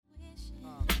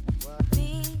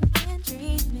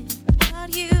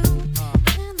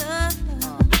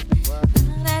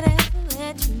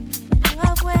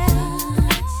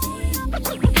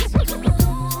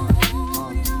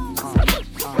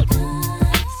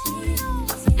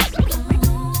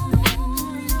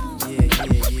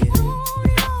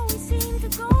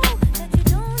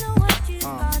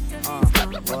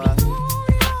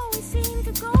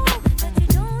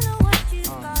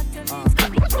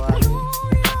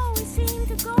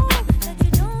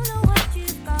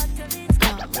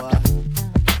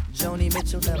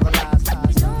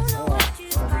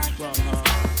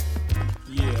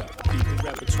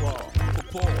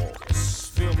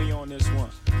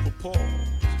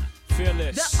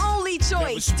Fearless. The only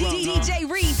choice, DJ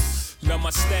Reece. Love my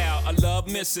style, I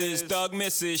love misses, thug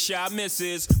misses, shy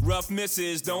misses, rough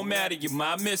misses, don't matter, you're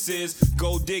my misses.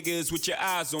 Gold diggers with your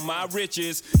eyes on my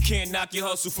riches. Can't knock your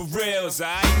hustle for reals,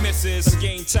 I ain't misses. I'm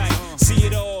game tight, see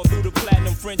it all through the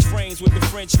platinum French frames with the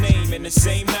French name. And the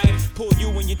same night, pull you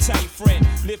and your tight friend,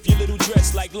 lift your little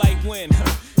dress like light wind.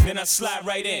 Then I slide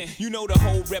right in, you know the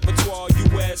whole repertoire,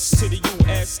 US to the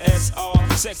USSR.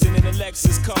 Sexing in a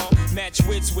Lexus car, match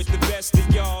wits with the best of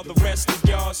y'all. The rest of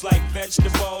y'all's like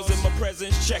vegetables in my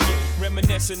presence, check it.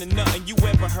 Reminiscing of nothing you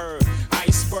ever heard.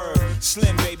 Iceberg,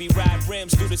 slim baby, ride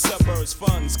rims through the suburbs.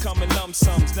 Funds come in lump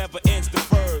sums, never ends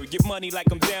deferred. Get money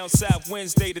like I'm down south,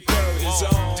 Wednesday the 3rd is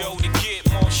on. Dough to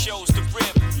get, more shows to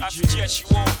rip. I suggest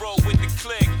you all roll with the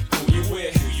click. Who you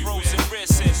with? Frozen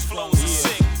wrists, flows are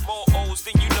sick. More O's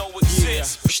than you know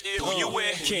exists. Who you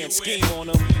with? Can't scheme on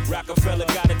them. Rockefeller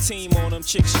got a team on them.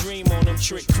 Chicks dream on them.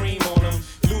 Trick cream on them.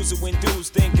 Loser when dudes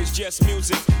think it's just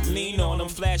music. Lean on them.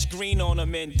 Flash green on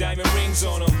them. And diamond rings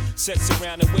on them. Sets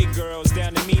around and wait girls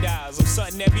down to meet eyes. I'm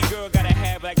something every girl gotta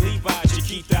have like Levi's.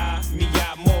 Chiquita, me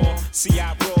out more. See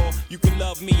I roll. You can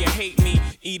love me or hate me.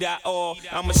 Eat I all.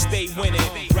 I'ma stay winning.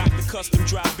 Rock the custom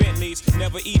drop Bentleys.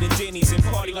 Never eating Denny's and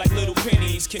party like little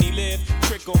pennies. Can he live?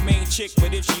 Trick on main chick,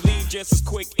 but if she leave just as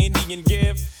quick, Indian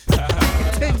give.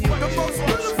 The most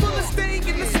beautifulest thing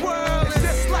in this world is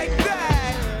just like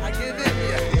that. I give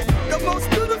it. The most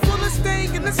beautifulest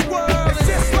thing in this world is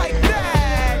just like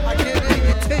that. I give it.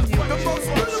 The most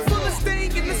beautifulest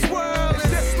thing in this world is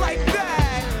just like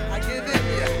that. I give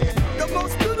it. The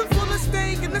most beautifulest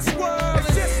thing in this world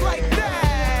is just like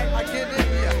that. I give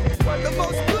it. The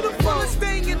most beautifulest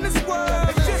thing in this world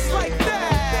is just like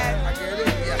that. I give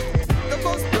it. The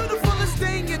most beautifulest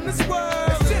thing in this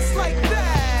world is just like that.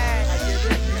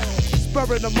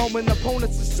 Spur in the moment,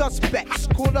 opponents are suspects.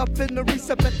 Caught up in the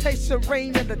resuscitation,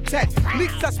 rain and the text.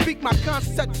 Leaks I speak, my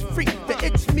concepts freak. The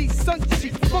itch me, sun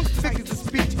cheek, funk figures of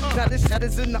speech. Now this shit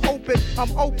is in the open,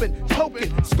 I'm open, token,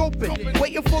 scoping.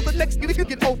 Waiting for the next nigga to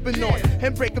get open on.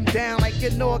 And break them down like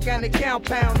an organic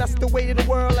compound. That's the way of the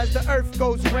world as the earth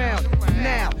goes round.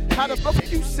 Now, how the fuck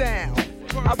you sound?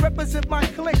 I represent my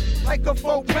clique like a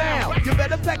 4 pound. You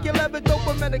better pack your leather dope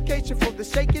for medication. From the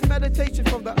shaking meditation,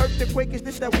 from the earthquake is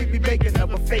this that we be making.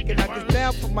 Never faking, I get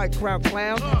down for my crown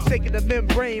clown. Shaking the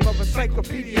membrane of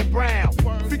encyclopedia brown.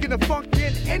 Freaking the funk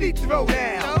in any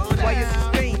throwdown. Why you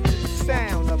sustain the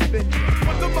sound of it.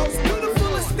 But the most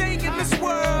beautifulest thing in this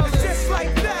world is just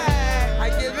like that. I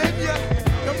give it ya.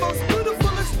 The most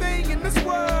beautifulest thing in this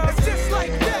world is just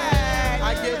like that.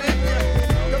 I give it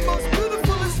ya. The most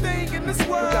beautifulest thing in this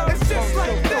world is just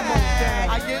like that.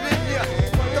 I give it ya.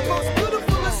 The most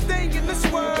beautifulest thing in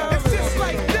this world is just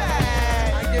like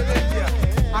that. I give it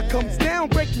ya. I comes down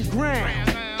breaking ground.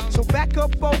 So back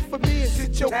up both of me and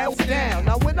sit your ass down.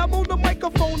 Now when I'm on the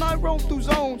microphone, I roam through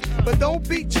zones. But don't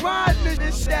be trying to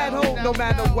this at home. No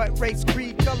matter what race,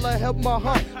 creed, color, help my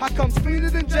heart. I come cleaner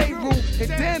than J. Rule and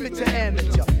damage your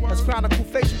amateur. As chronicle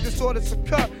facial disorders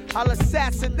occur, I'll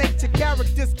assassinate your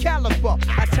character's caliber.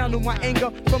 I channel my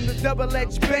anger from the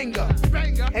double-edged banger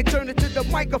and turn it to the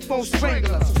microphone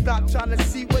strangler. So stop trying to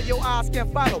see where your eyes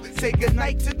can follow. Say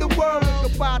goodnight to the world and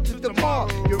goodbye to the mall.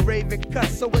 You're raving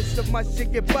cuss, so it's so much you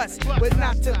get bust. But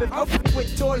not to the up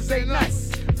with toys ain't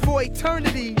us. For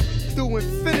eternity, through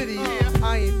infinity,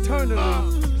 I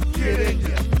eternally get in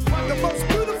ya. The most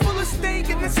beautifulest thing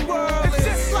in this world is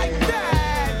just like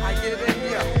that. I get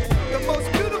in ya. The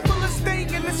most beautifulest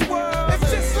thing in this world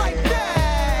is just like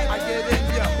that. I get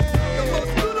in ya. The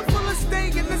most beautifulest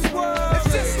thing in this world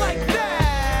is just like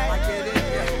that. I get in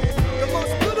ya. The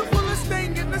most beautifulest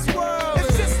thing in this world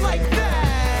is just like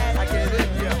that. I get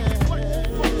in ya.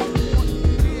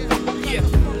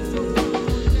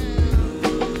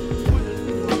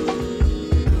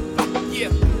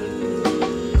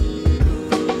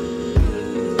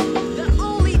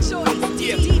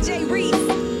 DJ Reece.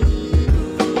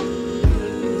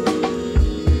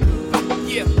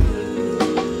 Yeah.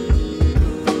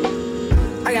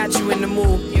 I got you in the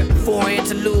mood. For an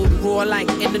interlude, roar like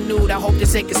in the nude. I hope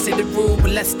this ain't considered rude,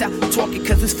 but let's stop talking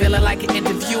cause it's feeling like an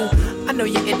interview. I know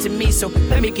you're into me, so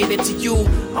let me get into you.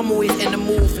 I'm always in the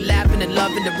mood for laughing and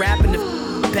loving, the rapping,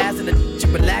 the passing, the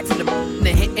relaxing, the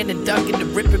hitting and ducking, the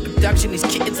ripping production. These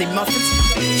kittens ain't muffins.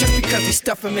 Just because we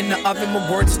stuff them in the oven,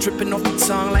 my words is dripping off the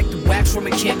tongue like the wax from a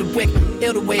candle wick.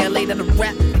 Ill the way I lay down the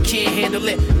rap, I can't handle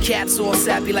it. Cats all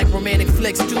sappy like romantic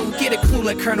flicks. Dude, get a clue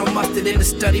like Colonel Mustard in the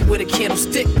study with a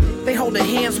candlestick. They holding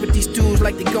hands with these dudes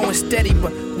like they going steady,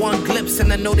 but one glimpse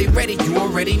and I know they ready. You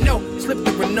already know. Slip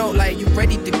the Renault like you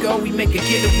ready to go. We make a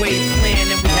getaway plan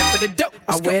and we have to the dope.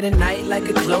 I wear the night like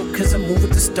a cloak, cause I move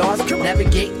with the stars.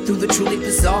 Navigate through the truly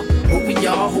bizarre. Who we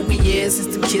are, who we is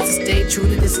them kids that stay true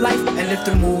to this life. And if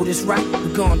the mood is right,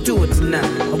 we're gonna do it tonight.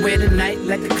 I wear the night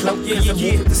like a cloak, cause I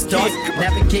move with the stars.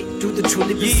 Navigate through the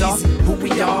truly bizarre. Who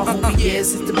we are, who we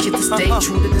is them kids that stay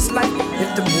true to this life.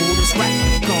 If the mood is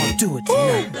right, we're gonna do it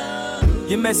tonight.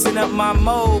 You're messing up my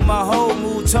mode, my whole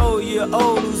mood. Told you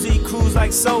old Uzi cruise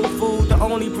like soul food. The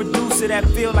only producer that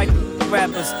feel like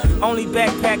rappers. Only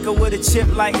backpacker with a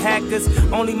chip like hackers.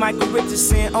 Only Michael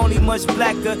Richardson, only much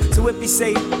blacker. So if he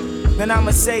say, then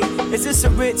I'ma say, is this a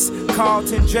Ritz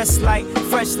Carlton dressed like,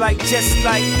 fresh like, just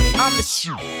like I'm the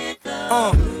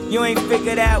shit. You ain't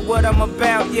figured out what I'm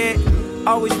about yet.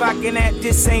 Always rockin' that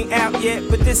this ain't out yet,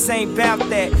 but this ain't bout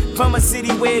that. From a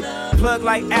city where plug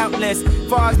like outlets.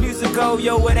 Far as music go,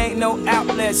 yo, it ain't no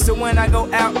outlet. So when I go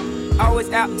out, always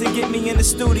out to get me in the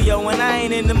studio, and I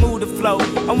ain't in the mood to flow.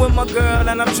 I'm with my girl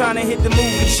and I'm trying to hit the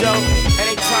movie show, and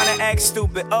they trying to act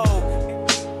stupid. Oh.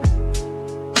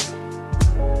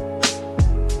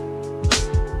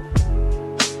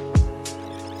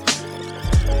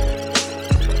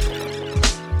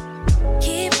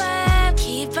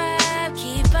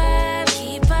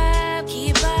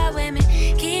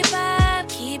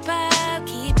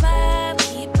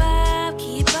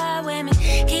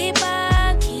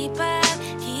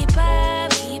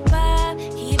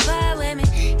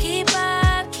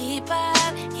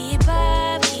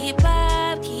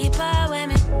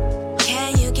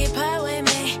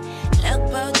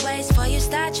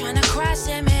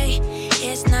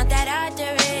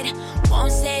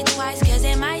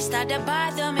 To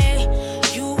bother me,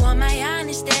 you want my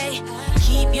honesty.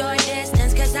 Keep your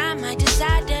distance, cause I might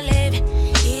decide to leave.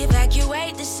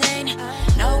 Evacuate the scene.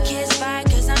 No kiss bye,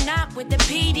 cause I'm not with the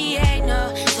PDA.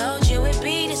 No, told you it'd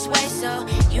be this way, so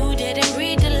you didn't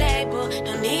read the label.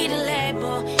 Don't need a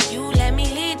label. You let me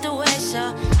lead the way,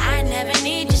 so I never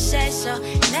need to say so.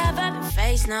 Never been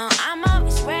faced, no. I'm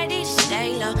always ready to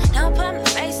stay low. Don't put my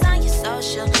face on your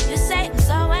social. You say I'm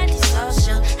so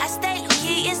antisocial. I stay low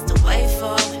key, it's the way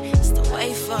forward.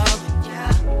 Way forward,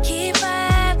 yeah. Keep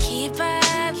up, keep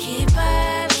up, keep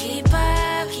up, keep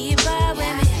up, keep up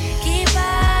with me. Keep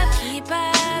up, keep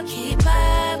up, keep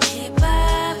up, keep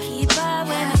up, keep up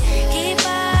with me. Keep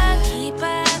up, keep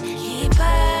up, keep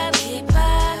up, keep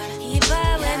up, keep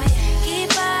up with me.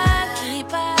 Keep up,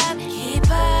 keep up,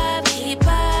 keep up, keep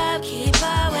up, keep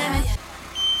up with me.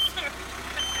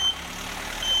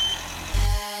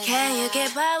 Can you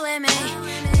keep up with me?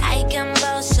 I can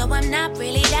boast, so I'm not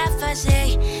really that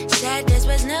fussy. Said this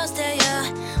was news to you.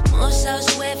 Move so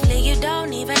swiftly, you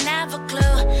don't even have a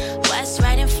clue. What's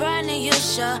right in front of you,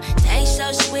 sure. Taste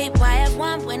so sweet, why have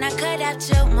one when I could have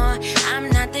two more? I'm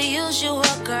not the usual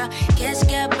girl. Kiss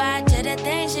goodbye to the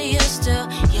things you used to.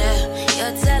 Yeah,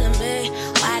 you're telling me,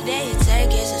 why did you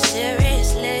take it so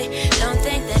seriously? Don't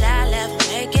think that I'll ever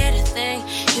make it a thing.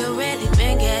 You really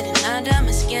been getting under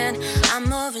my skin. I'm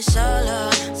moving solo.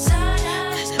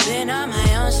 Been on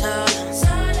my own solo.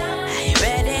 I ain't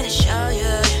ready to show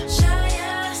you.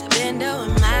 Cause I've been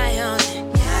doing my own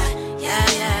thing.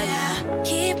 Yeah.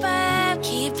 Keep up,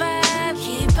 keep up,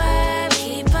 keep up,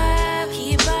 keep up,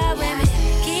 keep up with me.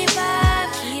 Keep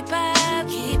up, keep up,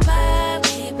 keep up,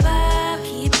 keep up,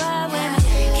 keep up with me.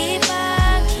 Keep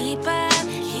up, keep up,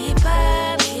 keep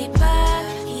up, keep up,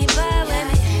 keep up with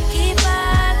me. Keep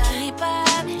up, keep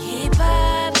up, keep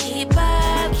up, keep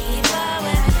up, keep up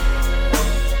with me.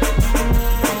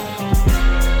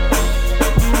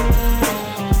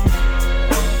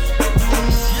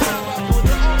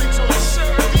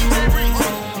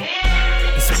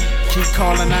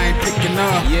 Calling, I ain't picking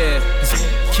up. Yeah.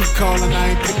 Keep calling,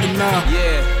 I ain't picking up.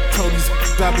 Yeah. Told these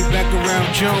I'll be back around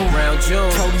June.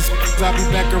 Told these I'll be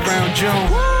back around June.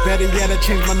 Better yet, I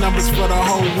changed my numbers for the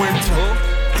whole winter.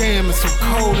 Damn, it's so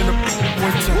cold in the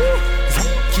winter.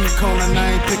 Keep calling,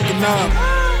 I ain't picking up.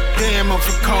 Damn, I'm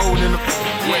so cold in the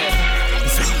winter.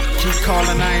 Keep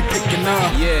calling, I ain't picking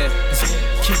up. Yeah.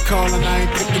 Keep calling, I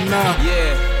ain't picking up.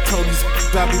 Yeah. Told these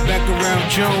I'll be back around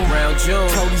June.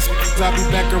 Told these I'll be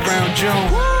back around June.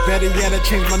 Better yet, I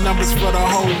changed my numbers for the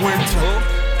whole winter.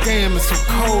 Damn, it's so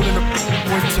cold in the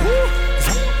winter.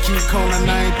 Keep calling,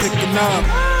 I ain't picking up.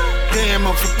 Damn,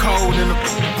 I'm so cold in the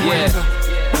winter.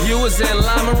 You was in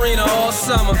La Marina all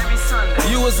summer.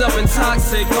 You was up in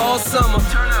Toxic all summer.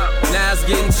 Now it's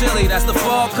getting chilly, that's the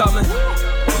fall coming.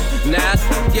 Now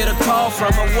I get a call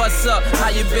from her, what's up, how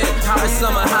you been, how was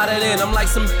summer, how that end? I'm like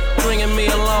some bringing me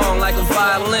along like a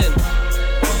violin.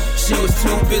 She was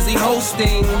too busy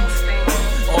hosting,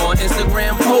 on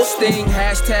Instagram posting,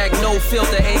 hashtag no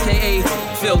filter, aka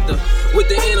filter, with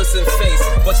the innocent face,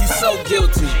 but you so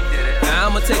guilty. Now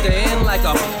I'ma take her in like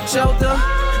a shelter.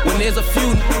 When there's a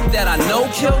few that I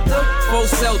know killed her. 4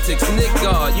 Celtics, Nick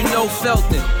Guard, you know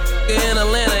Felton. In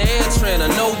Atlanta, Air Trainer,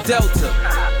 no Delta.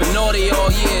 Been naughty all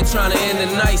year, trying to end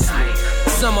it nicely.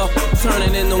 Summer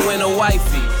turning into winter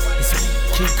wifey.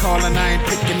 Keep calling, I ain't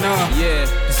picking up. Yeah.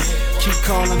 Keep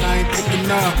calling, I ain't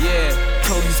picking up. Yeah.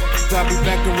 Told these I'll be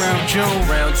back around June.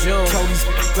 Told these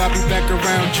I'll be back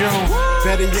around June.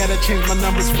 Better yet, I changed my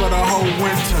numbers for the whole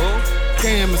winter.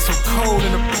 Damn, it's so cold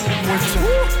in the winter.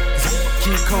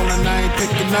 Keep calling, I ain't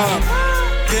picking up.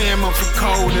 Damn, I'm so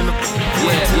cold in the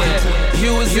winter. Yeah.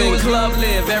 You was in Club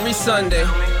Live every Sunday.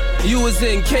 You was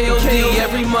in KOD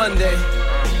every Monday.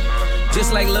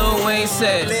 Just like Lil Wayne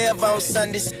said. Live on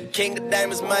Sundays, King of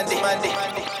Diamonds Monday.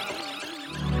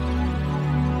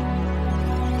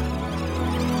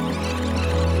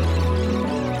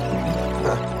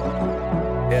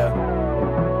 Yeah.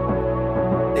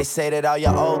 They say that all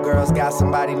your old girls got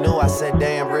somebody new. I said,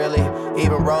 damn, really?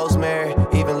 Even Rosemary,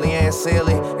 even Leanne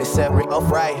Sealy. They said,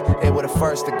 off right, they were the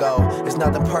first to go. It's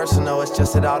nothing personal, it's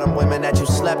just that all them women that you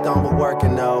slept on were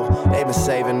working, though. They been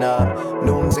saving up.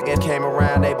 New ones again came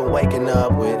around, they been waking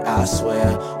up with, I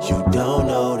swear, you don't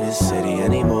know this city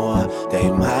anymore. They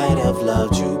might have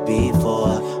loved you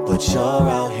before, but you're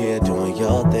out here doing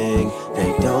your thing.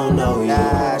 They don't know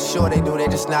you. Sure they do, they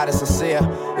just not as sincere.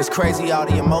 It's crazy all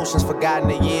the emotions forgotten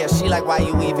a year. She like, why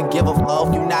you even give a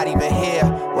fuck? You not even here.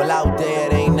 Well, out there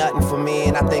it ain't nothing for me,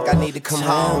 and I think I need to come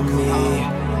home. Tell me,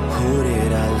 who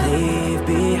did I leave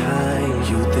behind?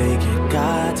 You think it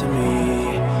got to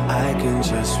me? I can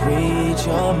just read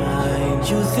your mind.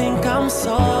 You think I'm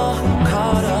so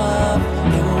caught up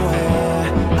in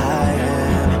where I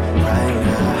am right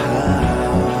now.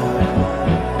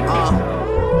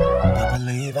 I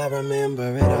believe I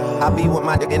remember it all. I be with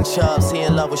my dick in Chubbs, he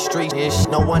in love with street-ish.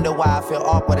 No wonder why I feel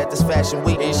awkward at this fashion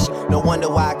week-ish. No wonder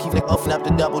why I keep opening up the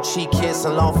double cheek kiss.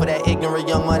 Along for that ignorant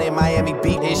young money in Miami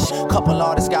Beach-ish. Couple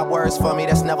artists got words for me,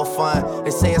 that's never fun. They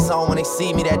say it's on when they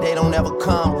see me, that they don't ever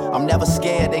come. I'm never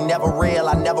scared, they never real,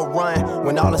 I never run.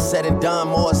 When all is said and done,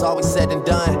 more is always said and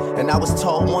done. And I was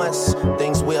told once,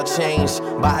 things will change.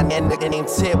 By a nigga named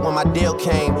Tip when my deal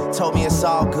came. Told me it's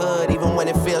all good, even when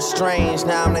it feels strange.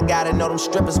 Now I'm the guy that know them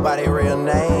strippers by their real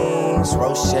names.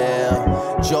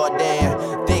 Rochelle, Jordan,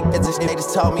 thick as they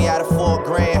just taught me how to $4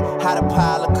 grand. How to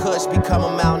pile of kush, become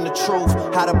a mountain of truth.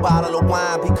 How to bottle of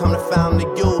wine, become the fountain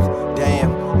of youth.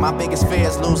 Damn, my biggest fear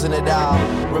is losing it all.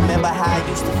 Remember how I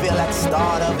used to feel at the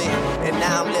start of it, and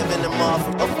now I'm living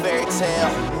a fairy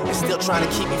tale, and still trying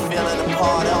to keep me feeling a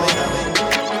part of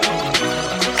it.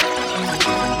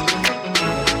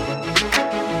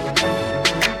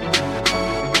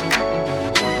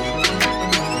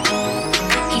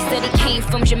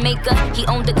 From Jamaica, he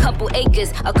owned a couple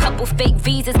acres, a couple fake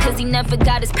visas, cause he never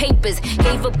got his papers.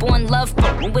 Gave up on love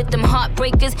with them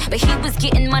heartbreakers, but he was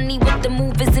getting money with the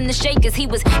movers and the shakers. He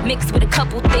was mixed with a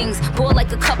couple things, bought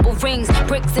like a couple rings,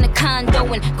 bricks in a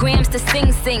condo and grams to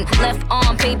sing. Left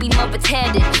arm, baby mother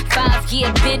tatted,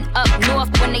 5-year bid up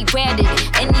north when they ratted.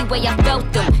 Anyway, I felt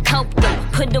them, helped them,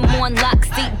 put them on lock,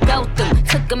 seat belt them,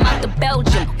 took them out to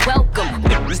Belgium, welcome.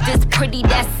 This pretty,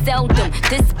 that's seldom,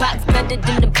 this box better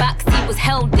than the box he was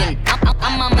held in.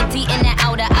 I'm Mama D in the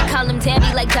outer. I call him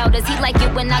Tabby like doubters. He like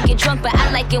it when I get drunk, but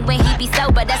I like it when he be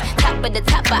sober. That's top of the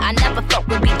top, but I never fuck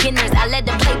with beginners. I let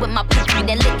him play with my pussy,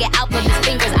 then lick it out with his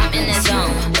fingers. I'm in the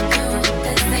zone.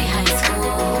 Let's say high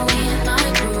school, me and my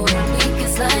crew, we can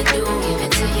slide through. Give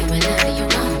it to you whenever you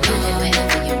want, do it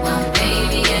wherever you want,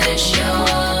 baby. It's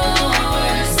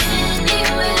yours,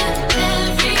 anywhere,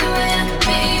 everywhere,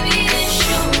 baby. It's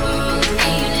your world,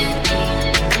 ain't it?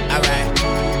 All right.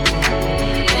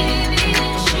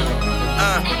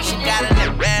 She got a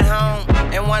nip at home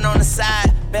and one on the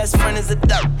side. Best friend is a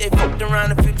duck. They fucked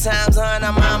around a few times, her and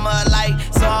her mama alike.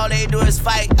 So all they do is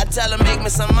fight. I tell her make me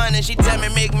some money, she tell me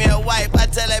make me a wife. I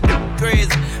tell that bitch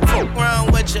crazy, fuck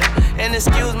around with you. And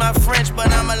excuse my French, but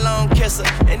I'm a lone kisser.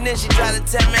 And then she try to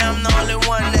tell me I'm the only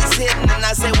one that's hitting. And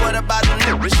I say, what about them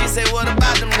nippers? She say, what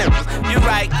about them nippers? You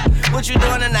right, what you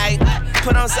doing tonight?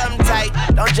 Put on something tight,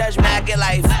 don't judge me, I get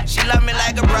life. She love me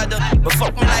like a brother, but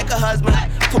fuck me like a husband.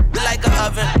 Cook me like an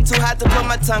oven, too hot to put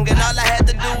my tongue in. All I had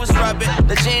to do was rub it,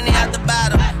 the genie out the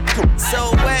bottle.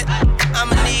 So wet,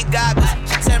 I'ma need goggles.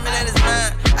 She tell me that it's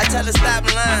mine, I tell her stop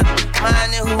lying.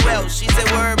 Mine and who else? She say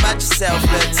worry about yourself,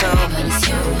 little Tom. But it's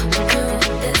you,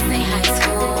 this ain't high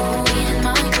school. Me and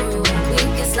my crew, we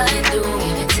can slide through.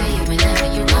 Give it to you whenever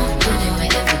you want, do it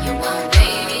whenever you want,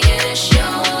 baby. It's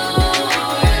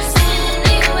yours,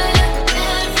 anywhere,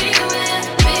 everywhere,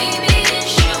 baby.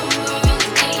 It's your world,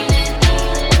 ain't it?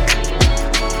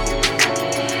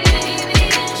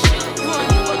 Baby, it's your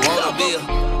world.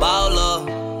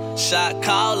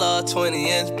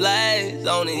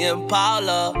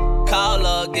 Impala. Call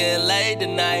her, getting laid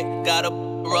tonight. Got a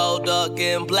rolled up,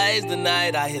 getting blazed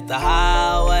tonight. I hit the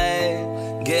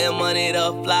highway, getting money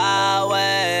to fly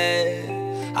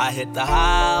away. I hit the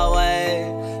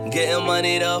highway, getting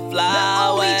money to fly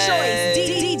away. The only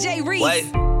choice, DJ Reece.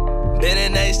 Wait, been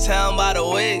in H-Town by the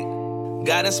week.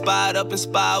 Got inspired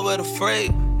with a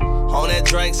freak. On that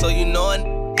drink, so you know it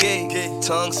geek.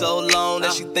 Tongue so long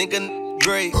that she thinkin'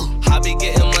 Greek. I be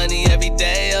getting money every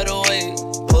day of the week.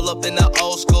 Pull up in the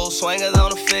old school swingers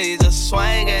on the feet, just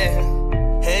swinging.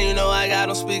 And you know I got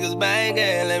them speakers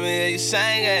banging. Let me hear you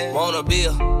singing. Wanna be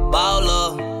a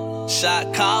baller,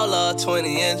 shot caller,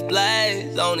 20-inch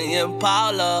blaze on the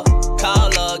Impala.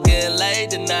 Call her, getting laid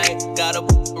tonight. Got a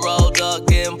rolled up,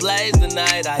 getting blazed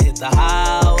tonight. I hit the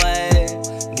highway,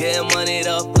 getting money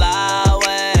to fly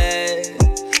away.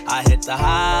 I hit the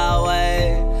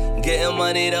highway, getting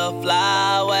money to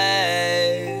fly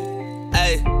away.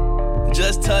 Hey,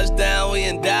 just touched down, we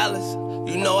in Dallas.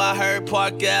 You know I heard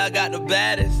Park Gal got the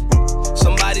baddest.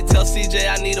 Somebody tell CJ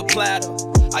I need a platter.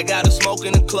 I gotta smoke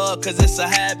in the club cause it's a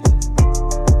habit.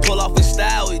 Pull off in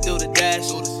style, we do the dash.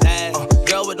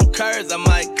 Girl with them curves, I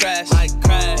might crash.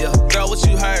 Yeah, girl, what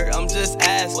you heard? I'm just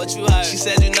asking. What you heard? She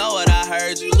said, you know what I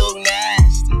heard, you look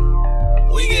nasty.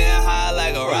 We getting high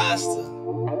like a roster,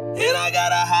 and I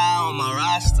got a high on my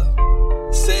roster.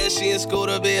 Said she in school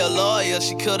to be a lawyer,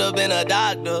 she could've been a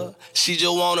doctor. She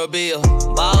just wanna be a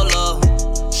baller,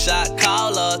 shot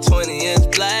caller, 20-inch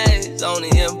blaze on the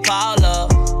Impala.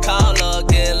 Call her,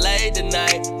 getting laid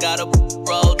tonight. Got a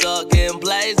rolled up, getting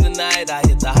blazed tonight. I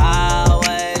hit the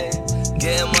highway,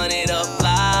 getting money to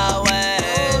fly away.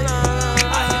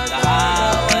 I hit the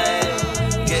highway,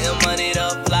 getting money to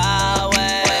fly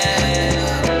away.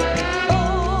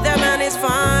 That man is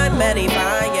fine, very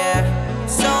fine, yeah.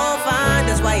 So fine,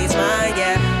 that's why he's mine,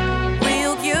 yeah.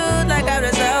 Real cute like a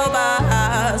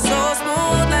Elba, so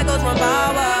smooth like Osman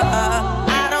Power.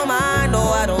 I don't mind, no,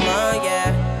 I don't mind,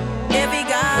 yeah. If he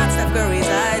got Steph Curry's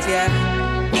eyes, yeah.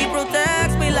 He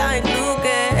protects me like Luke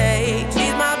Cage.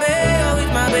 He's my baby, oh, he's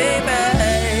my baby.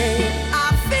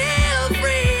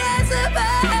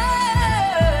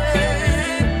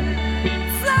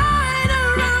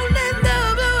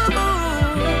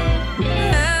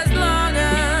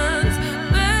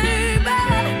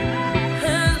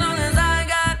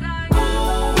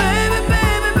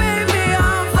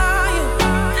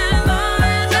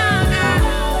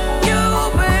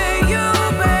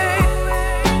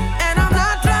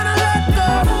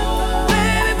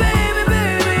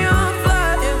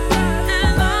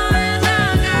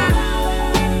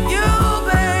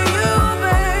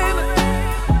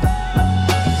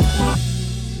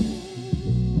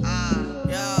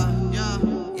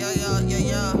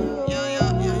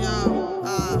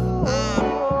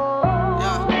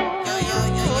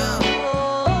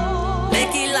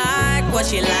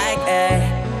 She like, eh?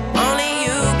 Only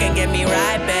you can get me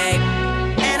right, babe.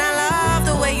 And I love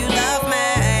the way you love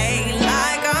me,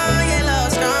 like Kanye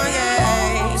loves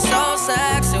Kanye. So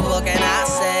sexy, what can I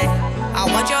say? I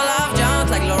want your love junk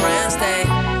like Lorenz Day.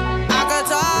 I could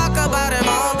talk about him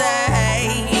all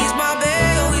day. He's my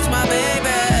baby, oh, he's my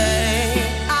baby.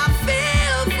 I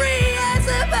feel free as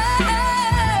a bird,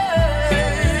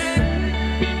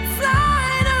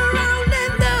 flying around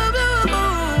in the blue.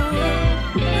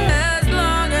 As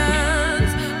long as,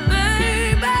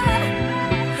 baby,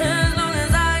 as long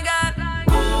as I got,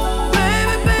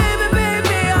 baby, baby,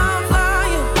 baby, I'm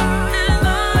flying. As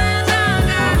long as I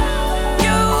got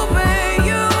you,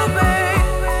 babe,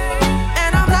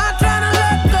 and I'm not trying to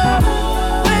let go.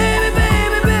 Baby,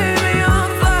 baby, baby, I'm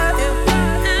flying.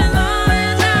 As long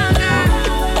as I got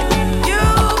you,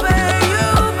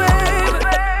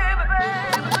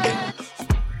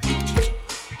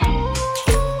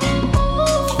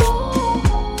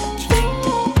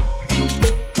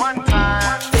 One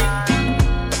time,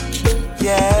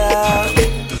 yeah.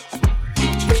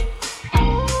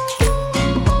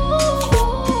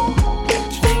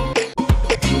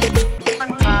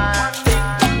 One time,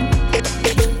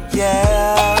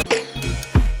 yeah.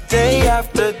 Day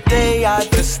after day, I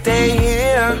just stay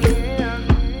here,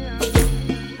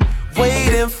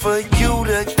 waiting for you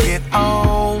to get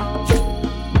on.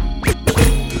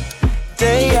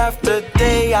 Day after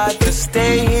day, I just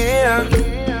stay here,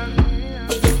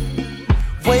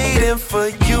 waiting for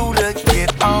you to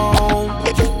get on.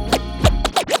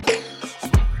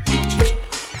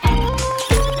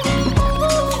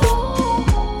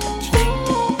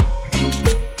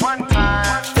 One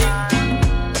time,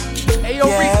 Hey, yo,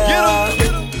 Reece, get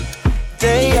him.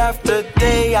 day after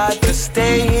day, I just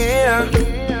stay here,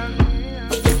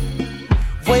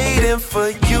 waiting for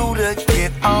you to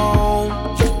get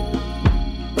on.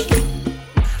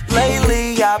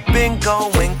 I've been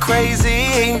going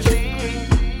crazy.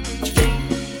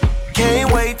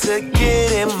 Can't wait to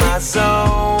get in my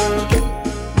zone.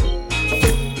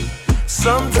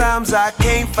 Sometimes I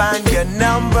can't find your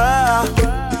number,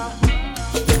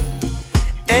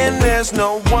 and there's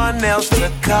no one else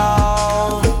to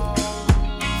call.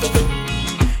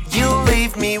 You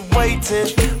leave me waiting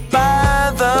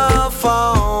by the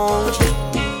phone.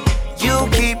 You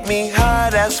keep me high,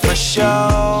 that's for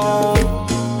sure.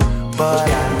 But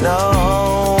I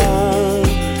know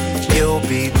you'll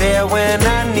be there when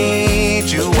I need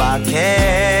you. I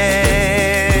can't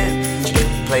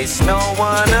place no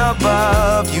one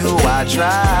above you. I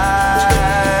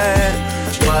tried,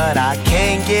 but I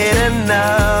can't get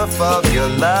enough of your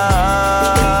love.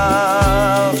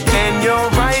 And you're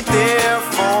right there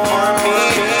for me.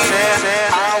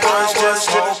 Said I was just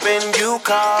hoping you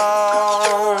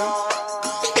call.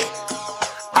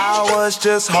 I was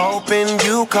just hoping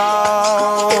you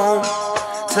call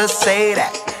to say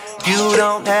that you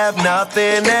don't have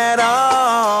nothing at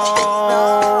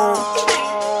all.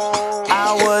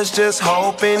 I was just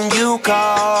hoping you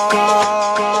call.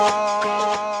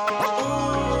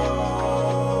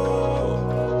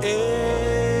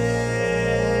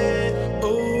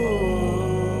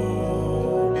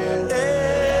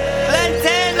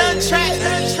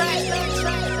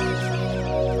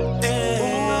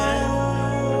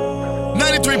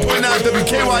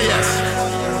 WKYS.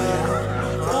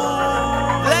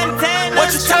 What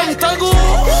you tell me, Thuggle?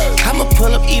 I'ma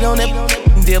pull up, eat on that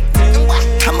dip.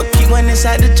 I'ma keep one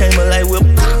inside the chamber like whip.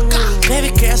 Baby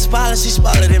girl spoiler, she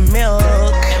spoiler than milk.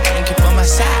 And keep on my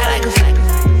side like a flag.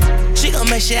 She gon'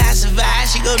 make sure I survive,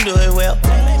 she gon' do it well.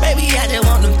 Baby, I just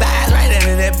want them thighs right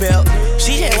under that belt.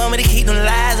 She just want me to keep them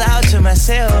lies out to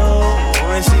myself.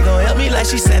 And she gon' help me like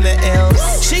she Santa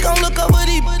else. She gon' look over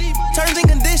these terms and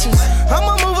conditions.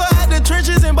 I'ma move her out the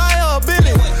trenches and buy her a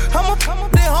billion. I'ma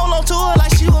then hold on to her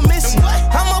like she was missing.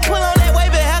 I'ma pull on that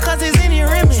wavy hair cause it's in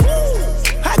your rimming.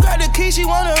 I grabbed the key, she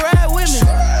wanna ride with me.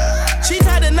 She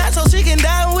tied the knot so she can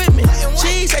dine with me.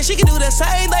 She said she can do the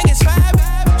same thing, it's 5.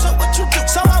 So what you do?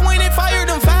 So I went and fired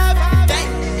them 5.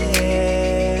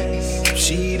 Yes,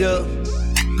 she the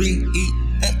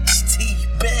BEXT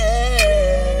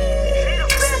best.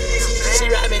 She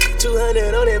ride me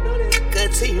 200 on that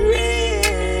good T-Rex.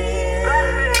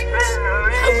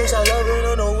 I wish I love it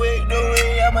on the way,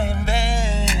 I'ma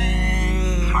invest.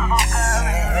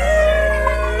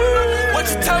 What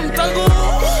you tell me, Thuggle?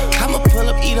 I'ma pull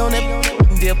up, eat on that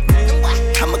dip.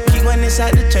 I'ma keep one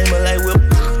inside the chamber like whip.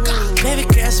 Baby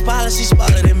girl spoiler, she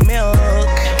spoiler than milk.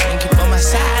 And keep on my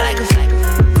side like a flag.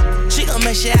 She gon'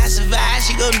 make sure I survive,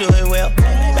 she gon' do it well.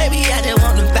 Baby, I just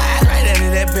want them thighs right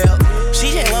under that belt.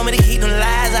 She just want me to keep them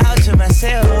lies out to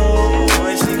myself.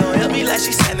 And she gon' help me like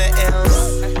she Santa else.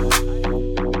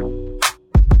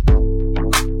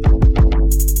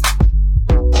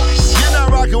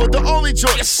 With the only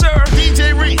choice, yes sir,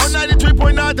 DJ Reece on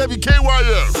 93.9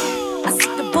 WKYS. I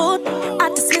see the boat, I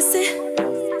dismiss it.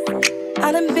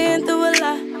 I done been through a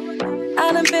lot.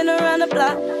 I done been around the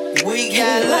block. We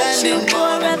got London.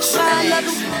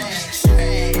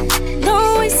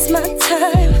 Don't waste my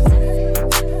time.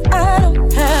 I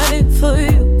don't have it for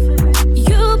you.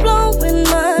 You blowing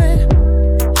mine,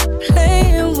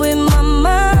 playing with my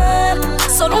mind.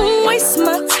 So don't waste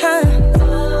my time,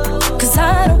 cause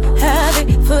I don't have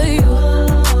it for you.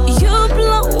 You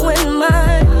blowing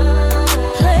mine,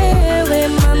 playing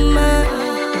with my mind.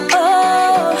 Oh,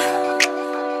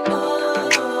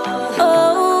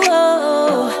 oh,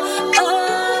 oh,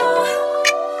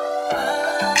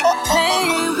 oh,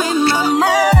 playing with my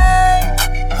mind.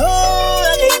 Oh,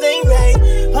 I can't think right.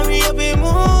 Hurry up and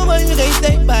move, but you can't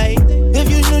stay by. If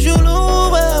you choose, you lose,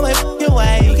 but I might f*** your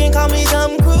wife. You can call me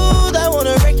Tom Cruise, I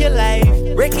wanna wreck your life.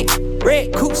 Wreck it.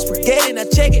 Red coupe, spaghetti, now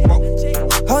check it.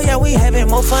 Oh yeah, we having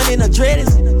more fun than the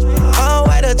dreaders. All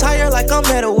white attire like I'm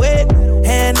at a wedding.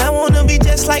 And I wanna be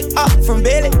just like up from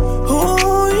Betty.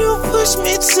 Ooh, you push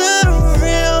me to the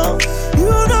rim. You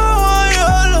know I'm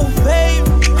your little baby.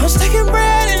 I'm stacking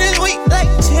bread in this week like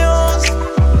Tim's.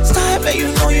 Stop it, you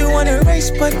know you wanna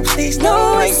race, but please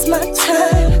don't waste my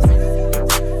time.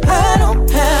 I don't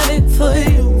have it for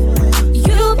you.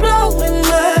 You blowing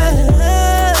mine,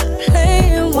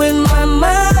 playing with my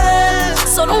mind.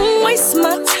 So don't waste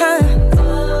my time,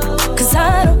 cause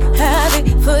I don't have it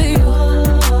for you.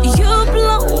 You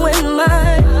blowing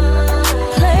mine,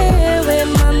 playing with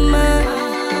my mind.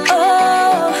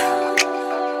 Oh,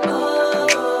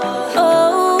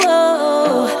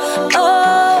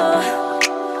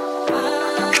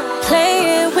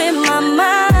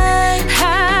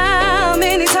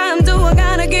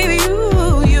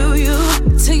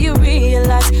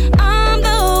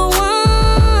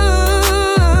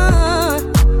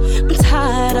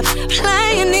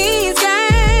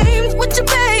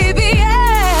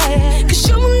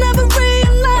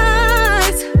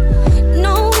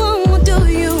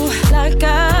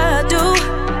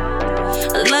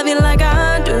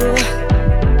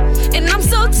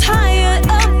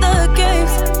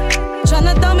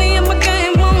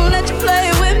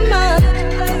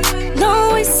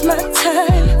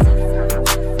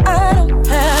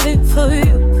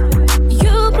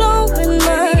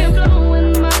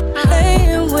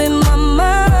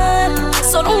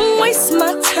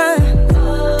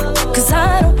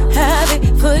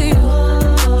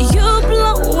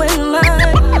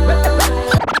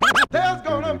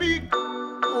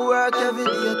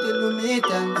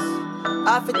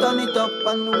 have to turn it up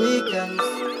on the weekends.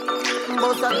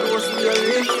 But I toast to your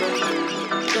rich friend.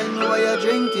 Tell me what you're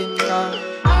drinking now.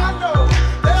 I know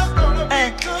there's gonna be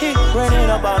good. He running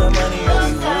up all the money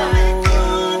on you.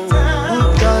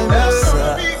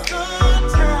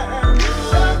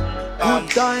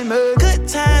 Good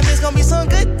times, it's gonna be some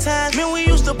good times. Man, we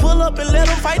used to pull up and let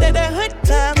them fight at that hood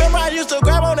time. Remember I used to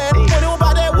grab on that when it was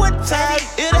about that wood time.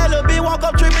 If that little bitch walk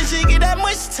up tripping, she get that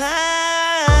much time.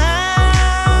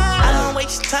 I don't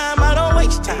waste time, I don't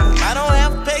waste time. I don't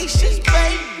have patience,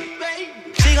 baby.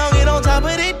 She gon' get on top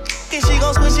of it, and she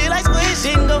gon' switch it like switch.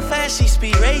 Didn't go fast, she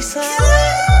speed racing.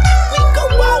 We go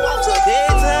walk to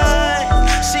bedtime.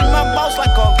 She my boss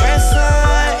like a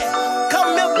grandson.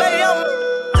 Come here, baby, I'm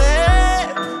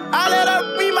dead. I let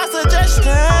her be my suggestion.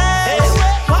 Hey,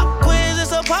 pop quiz,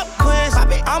 it's a pop quiz.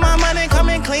 All my money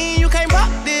coming clean, you can't rock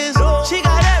this. She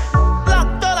got that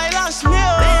locked up like Lost Mill.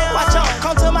 Watch out,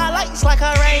 come to my lights like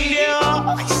a reindeer.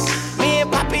 Me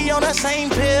and Poppy on the same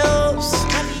pills.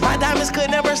 My diamonds could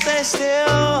never stand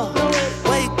still.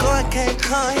 Where you going, can't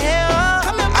come here.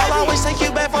 I'll always take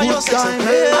you back for your sex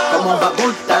appeal. Come over,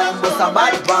 good time, but a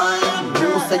bad one.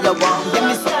 You say you want, give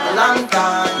me something long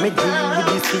time. Me deal with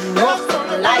this thing, no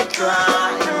something like crime.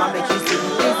 I make you sing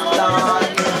this song.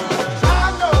 I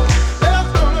know there's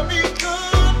gonna be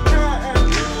good time.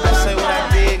 I say what I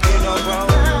did, you know, bro.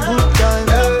 Good time,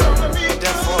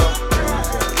 therefore.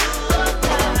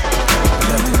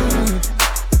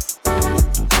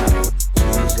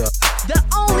 The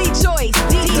only choice,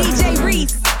 DJ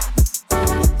Reece.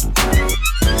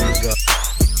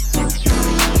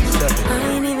 I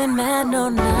ain't even mad, no,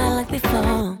 not like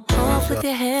before. Off with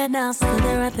your head now, still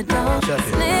there at the door.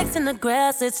 Snakes in the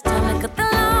grass, it's time to cut the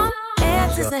lawn.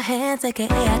 Hands is a hands, aka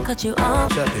I cut you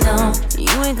off. No,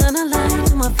 you ain't gonna lie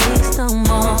to my face no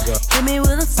more. Hit me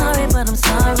with a sorry, but I'm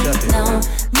sorry. No,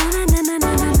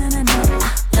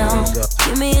 no.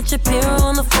 Give me a Shapiro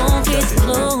on the phone, case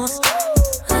closed.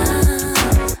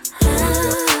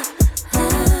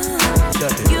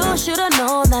 You should've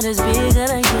known that it's bigger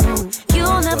than you.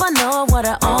 You'll never know what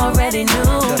I already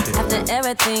knew. After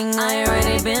everything I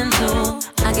already been through,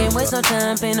 I can't waste no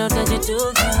time, pay no attention to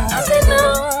you. I said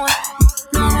no,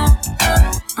 no, no,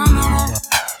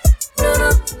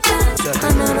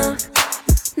 no,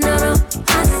 no, no,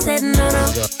 I said no, no,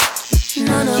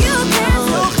 no, no. You can't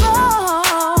so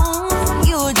close,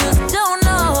 you just don't know.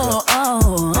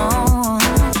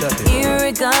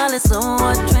 Irregardless of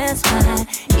what transpired,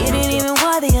 you didn't even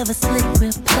worthy of a slick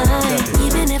reply.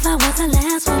 Even if I was the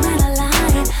last woman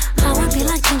alive, I would be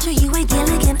like Ginger, you ain't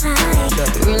Gilligan Eye.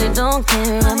 Really don't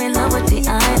care, I'm in love with the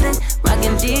island.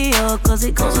 Rockin' Dior, cause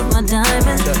it goes with my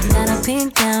diamonds. Got a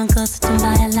pink gown, custom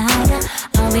by a liar.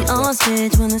 I'll be on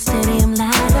stage when the stadium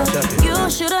light up. You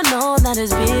should've known that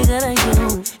it's bigger than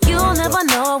you. You'll never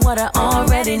know what I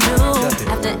already knew.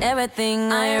 After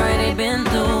everything I already been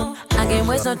through, I can't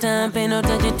waste no time, pay no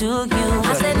attention to you.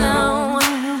 I said no,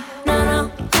 no,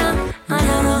 no, no, no,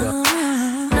 no, no, no,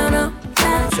 no, no, no, no, I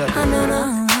said no, no,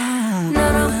 no,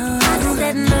 no.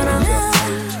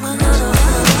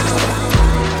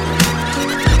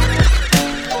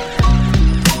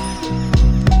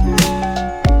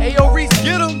 Hey yo, Reece,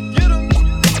 get him, get him.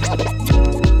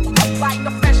 Like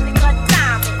a freshly cut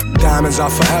diamond. Diamonds are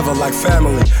forever like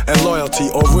family and loyalty,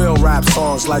 or real rap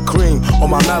songs like cream or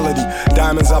my melody.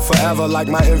 Diamonds are forever like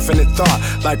my infinite thought,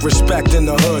 like respect in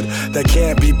the hood that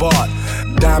can't be bought.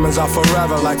 Diamonds are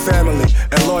forever like family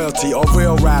and loyalty, or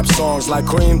real rap songs like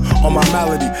cream or my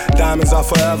melody. Diamonds are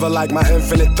forever like my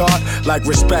infinite thought, like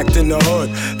respect in the hood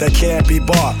that can't be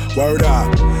bought. Word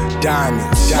up,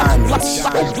 diamonds, diamonds,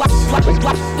 diamonds.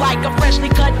 Like a freshly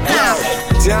cut diamond.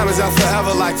 Diamonds are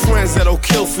forever like friends that'll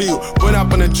kill for you. Went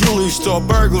up in a jewelry store,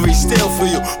 burglary, steal for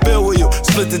you. Bill with you,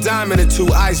 split the diamond in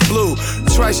two, ice blue.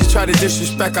 Twice you try to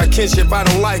disrespect our kinship, I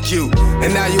don't like you.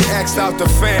 And now you X'd out the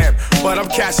fam, but I'm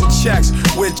cashing checks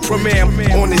with Premier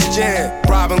on this jam.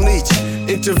 Robin Leach,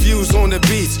 interviews on the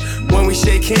beach. When we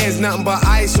shake hands, nothing but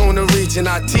ice on the reach. And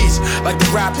I teach like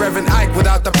the rap Reverend Ike,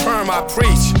 without the perm I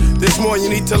preach. There's more you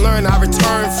need to learn, I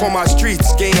return from my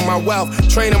streets, gaining my wealth,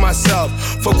 training myself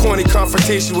for corny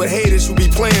confrontation with haters who be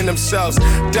playing themselves.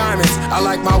 Diamonds, I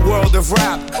like my world of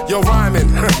rap. Yo, rhyming,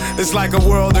 it's like a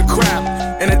world of crap.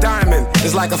 And a diamond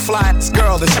is like a fly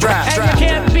girl that's strapped. And you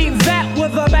can't beat that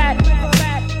with a bat.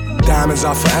 Diamonds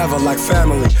are forever like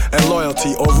family and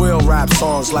loyalty, or real rap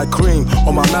songs like cream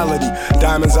or my melody.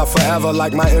 Diamonds are forever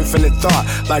like my infinite thought,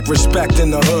 like respect in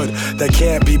the hood that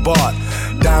can't be bought.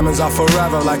 Diamonds are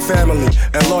forever like family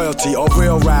and loyalty, or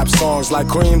real rap songs like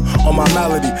cream or my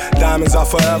melody. Diamonds are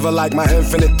forever like my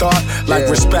infinite thought, like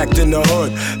respect in the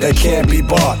hood that can't be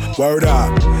bought. Word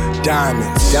up,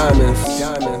 Diamonds.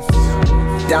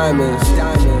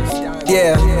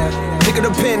 Yeah. Pick up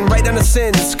the pen, write down the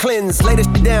sins, cleanse, lay this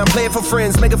shit down, play it for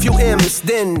friends, make a few M's,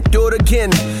 then do it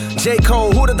again. J.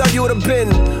 Cole, who'da thought you would've been?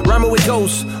 Rhyming with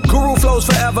ghosts, guru flows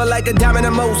forever like a diamond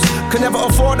at most. Could never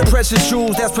afford the precious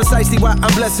jewels, that's precisely why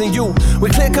I'm blessing you.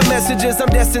 With clear-cut messages, I'm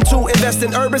destined to invest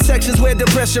in urban sections where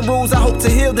depression rules. I hope to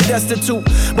heal the destitute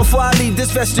before I leave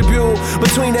this vestibule.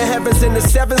 Between the heavens and the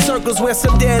seven circles where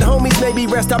some dead homies maybe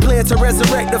rest, I plan to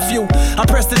resurrect a few. I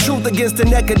press the truth against the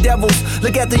neck of devils.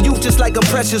 Look at the youth just like a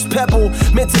precious pebble,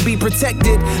 meant to be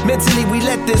protected. Mentally we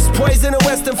let this poison of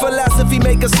Western philosophy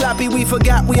make us sloppy. We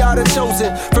forgot we are the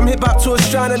chosen. From hip-hop to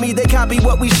astronomy, they copy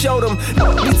what we showed them.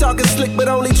 We talking slick but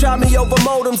only try me over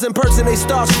modems. In person they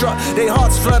starstruck, they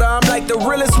hearts flutter. I'm like the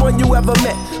realest one you ever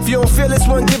met. If you don't feel this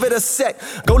one, give it a sec.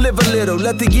 Go live a little,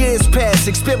 let the years pass.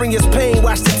 Experience pain,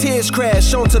 watch the tears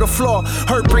crash onto the floor.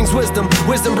 Hurt brings wisdom,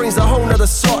 wisdom brings a whole nother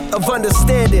sort of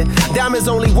understanding. Diamonds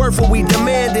only worth what we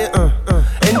demanded.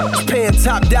 And paying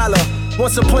top dollar.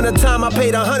 Once upon a time I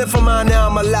paid 100 for mine, now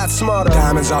I'm a lot smarter.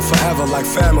 Diamonds are forever like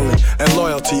family and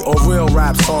loyalty, or real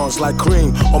rap songs like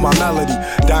Cream or my melody.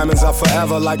 Diamonds are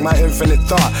forever like my infinite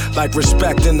thought, like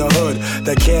respect in the hood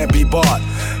that can't be bought.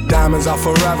 Diamonds are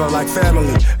forever like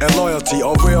family and loyalty,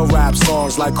 or real rap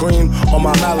songs like Cream or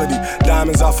my melody.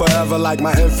 Diamonds are forever like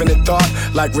my infinite thought,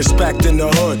 like respect in the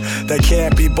hood that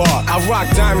can't be bought. I rock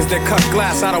diamonds that cut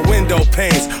glass out of window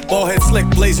panes, ball head slick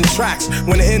blazing tracks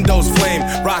when the endos flame.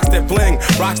 Rocks that bling,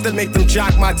 rocks that make them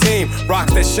jock my team.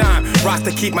 Rocks that shine, rocks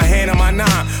that keep my hand on my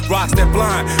nine. Rocks that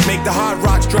blind, make the hard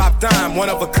rocks drop dime. One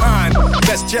of a kind,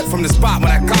 best jet from the spot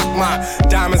when I cock mine.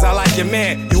 Diamonds are like your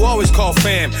man, you always call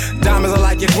fam. Diamonds are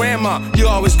like your grandma, you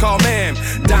always call ma'am.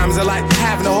 Diamonds are like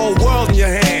having the whole world in your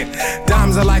hand.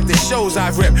 Diamonds are like the shows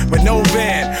I've ripped with no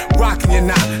band. Rocking your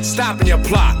knot, stopping your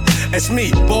plot. It's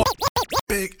me, boy.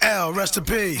 Big L, rest in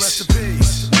peace. Rest in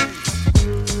peace.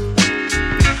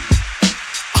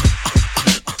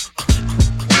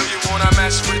 I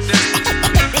mess with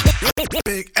this.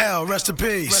 Big L, rest in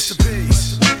peace. Rest in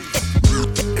peace.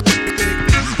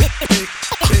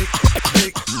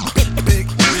 Big.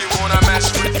 You wanna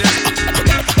mess with this?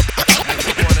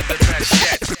 One of the best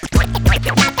yet.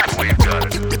 We got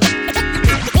it.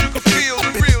 Feel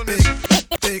the realness.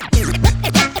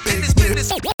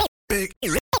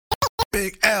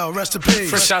 Big L, rest in peace.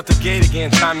 Fresh out the gate again,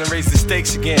 time to raise the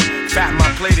stakes again. Fat my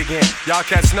plate again. Y'all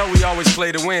cats know we always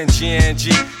play to win.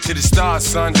 GNG to the stars,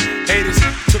 son. Haters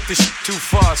took this shit too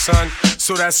far, son.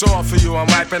 So that's all for you. I'm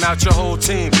wiping out your whole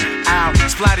team. I'll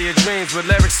splatter your dreams with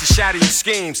lyrics to shatter your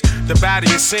schemes. The badder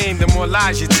you seem, the more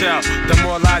lies you tell. The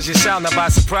more lies you sell. Now by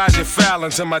surprise you fell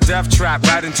into my death trap,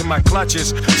 right into my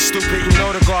clutches. Stupid, you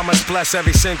know the God must bless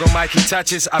every single mic he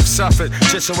touches. I've suffered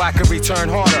just so I can return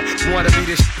harder. Wanna be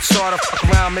this starter, fuck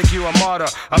around, make you a martyr.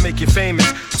 I'll make you famous,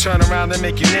 turn around and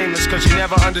make you nameless. Cause you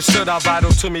never understood how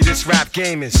vital to me this rap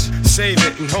game is. Save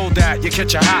it and hold that, you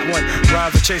catch a hot one.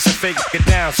 Rhymes to chase a fake, get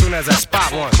down soon as I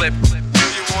spot one. Clip.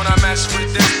 You wanna mess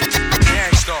with this?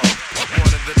 Gangstar,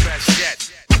 one of the best yet.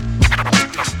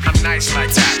 I'm nice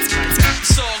like that.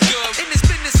 It's all good in this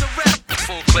business of rap.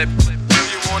 Full clip.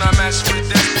 You wanna mess with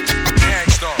this?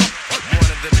 Gangstar,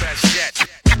 one of the best yet.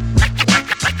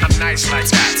 I'm nice like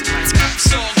that.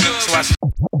 It's all good. So I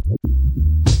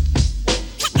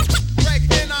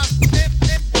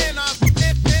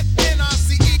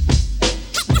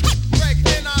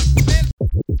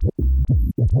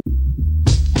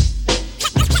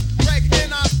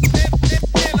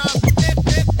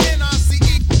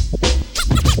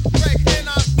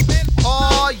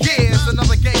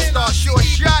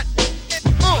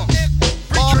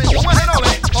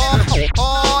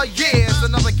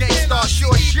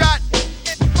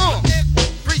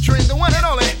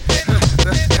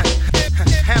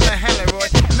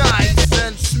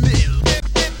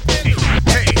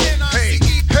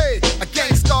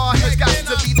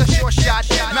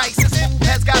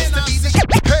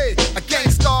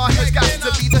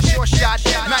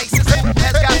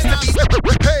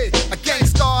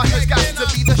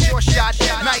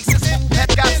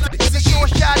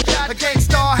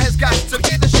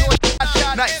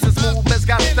Nice and smooth has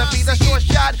got to be the short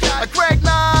shot.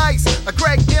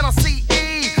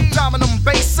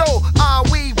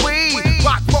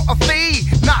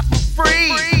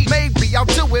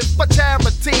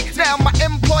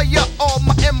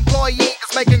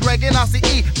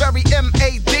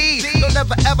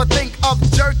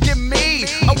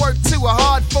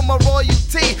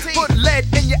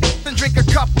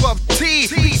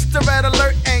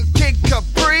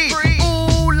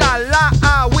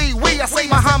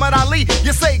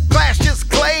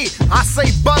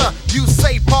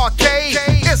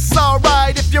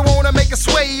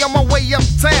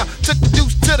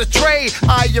 way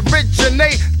I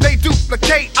originate, they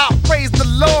duplicate. I praise the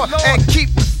Lord and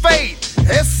keep the faith.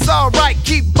 It's alright,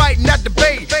 keep biting at the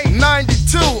bait.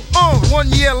 92, 1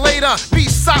 year later,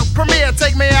 peace out, premiere,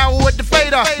 take me out with the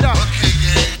fader.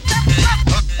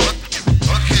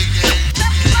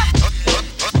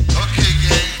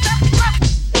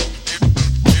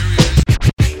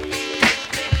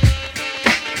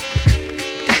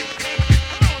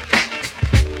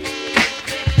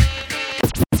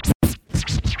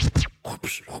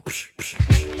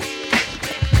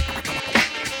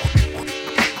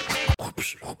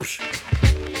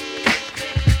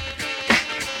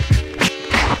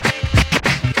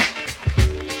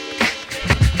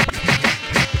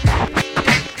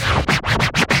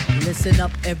 Listen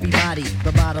up, everybody,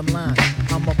 the bottom line.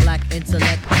 I'm a black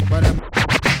intellect, but I'm.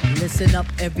 Listen up,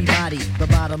 everybody, the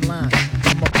bottom line.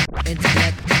 I'm a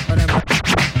intellect, but I'm.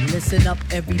 Listen up,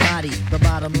 everybody, the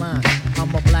bottom line.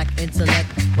 I'm a black intellect,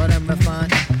 but I'm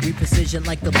refined. We precision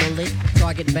like a bullet,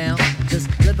 target bound. Just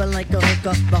living like a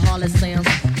hooker, the harlot sounds.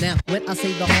 Now, when I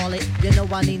say the harlot, you know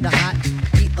I need the hot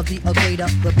heat of the equator,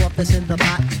 the broth that's in the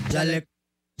pot.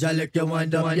 Jalik, you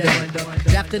wind up,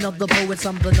 Captain of the poets,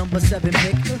 I'm the number 7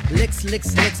 pick. Licks,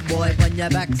 boy, on your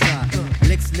backside.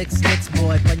 Licks,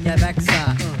 boy, on your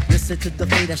backside. Listen to the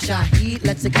fader, Shaheed,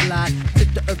 let's it glide.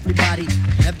 Tip to everybody,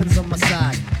 heaven's on my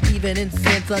side. Even in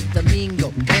Santo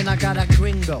Domingo, and I got a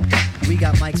gringo. We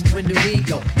got mics, when do we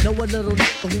go? Know a little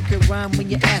nigga who can rhyme when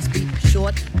your ass be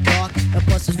short, dark, and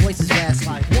plus his voice is fast.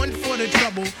 Like 1 for the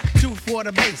trouble, 2 for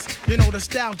the bass. You know the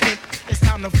style tip, it's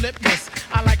time to flip this.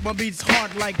 I like my beats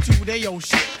hard like 2-day-old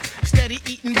shit. Steady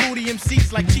eating booty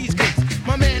MCs like cheesecakes.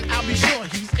 My man, I'll be sure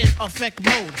he's in effect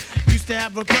mode. Used to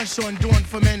have a crush on doing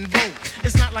for men vote.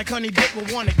 It's not like Honey Dip will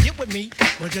wanna get with me,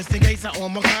 but just in case I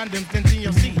own my condoms, then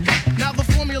TLC. Now the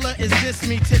formula is this,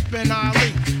 me, Tip, and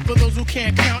Ali. For those who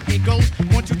can't count, it goes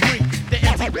 1, 2, 3.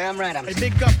 Damn right, a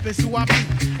big up is who I be.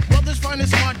 Brothers find it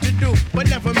smart to do, but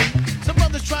never me. Some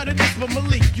brothers try to diss, but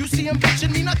Malik, you see him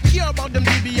bitching me, not care about them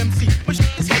DBMC. But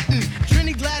shit is hitting.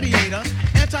 Trini Gladiator,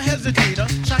 anti-hesitator,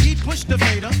 Shaheed push the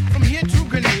fader, from here to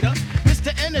Grenada.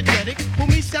 Mr. Energetic, who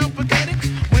me sound pathetic.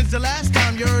 When's the last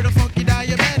time you heard a funky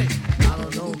diabetic? I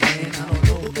don't know, man, I don't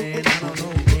know, man, I don't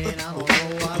know, man, I don't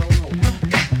know, I don't know.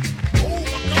 Oh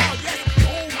my God, yes,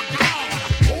 oh my God,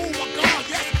 oh my God,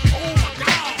 yes, oh my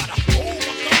God, oh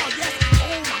my God, yes,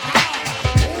 oh my God,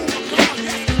 oh my God,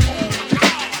 yes, oh my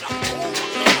God,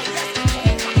 oh my God, yes, oh my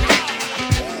God,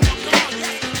 oh my God,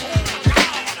 yes,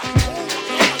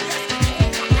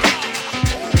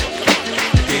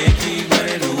 Can't keep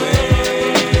running away.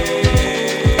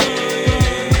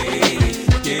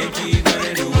 Can't keep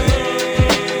running away.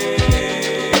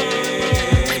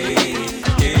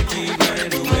 Can't keep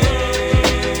running away.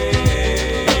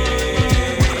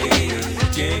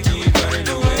 Can't keep running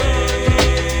away.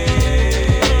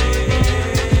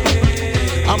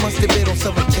 I must have been on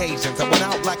some occasions. I went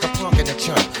out like a punk in a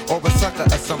chunk, or a sucker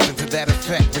or something to that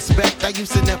effect. Respect I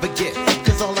used to never get,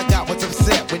 cause all I got was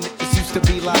upset when niggas used to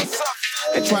be like,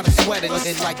 and try to sweat it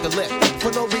and like the lip.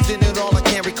 For no reason at all, I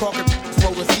can't recall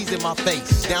roller seas in my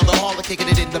face. Down the hall, kicking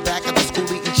it in the back of the school,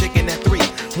 eating chicken at 3.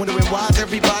 Wondering why's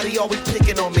everybody always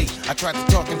picking on me. I tried to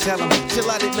talk and tell them, chill,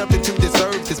 I did nothing to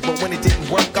deserve this. But when it didn't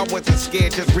work, I wasn't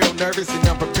scared, just real nervous and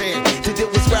unprepared to deal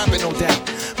with scrapping, no doubt.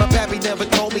 My pappy never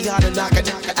told me how to knock a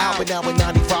out. But now in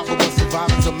 95, I was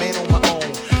surviving as a man on my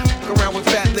own. Around with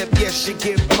fat lip, yes, she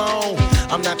get blown.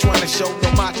 I'm not trying to show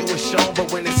no macho is shown,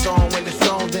 but when it's on,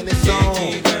 then it's on.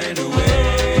 Can't keep running away.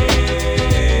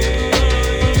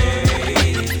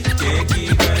 Can't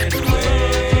keep running away.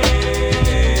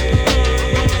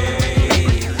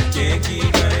 Can't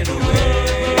keep running away.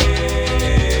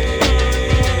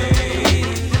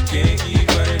 Can't keep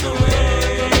running away.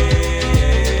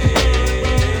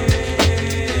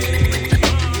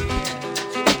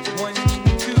 One,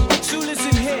 two, so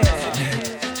listen here.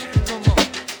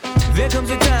 There comes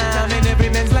a time in every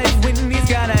man's life when he's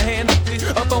got a hand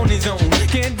up on his own.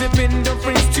 Can't depend on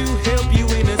friends to help you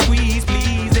in a squeeze,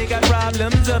 please. They got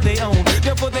problems of their own.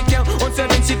 Therefore they count on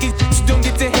 7 chickies. Don't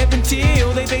get to heaven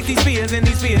till they face these fears and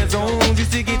these fear zones.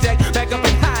 Used to get jacked back up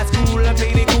in high school. I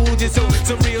played it cool just so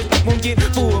some real won't get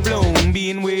full blown.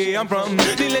 Being where I'm from,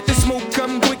 they let the smoke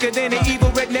come quicker than an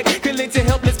evil redneck can let a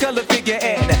helpless color figure.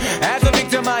 And as a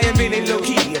victim, I am feeling low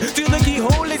key. Till the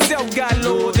keyhole itself got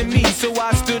lower than me, so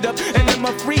I stood up and let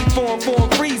my free form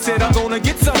free. Said I'm gonna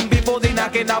get something before they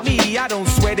knocking out me. I don't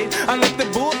sweat it. I let the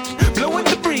book blow in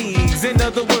the breeze. In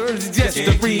other words, just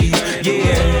a breeze.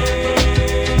 Yeah.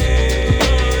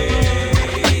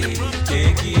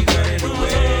 Can't keep running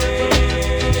away.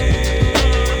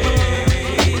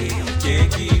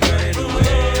 Can't keep running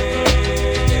away.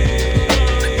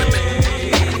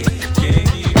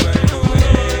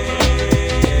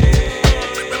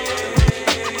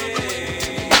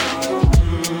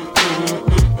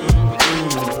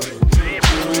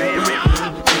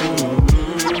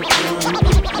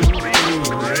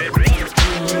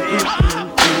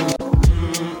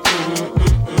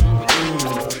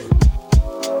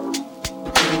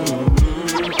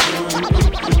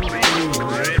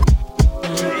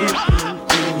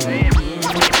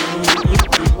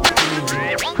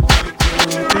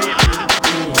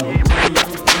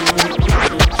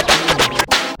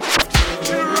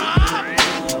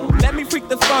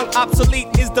 funk, obsolete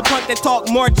is the punk that talk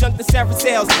more junk than Sarah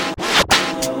sales.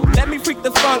 Let me freak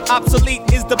the funk,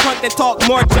 obsolete is the punk that talk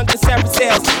more junk than Sarah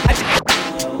sales.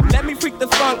 Let me freak the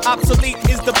funk, obsolete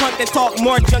is the punk that talk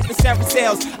more junk than Sarah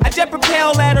sales. I jet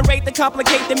propel at a rate to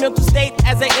complicate the mental state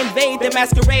as I invade the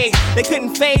masquerade. They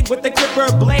couldn't fade with the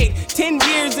clipper blade. 10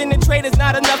 years in the trade is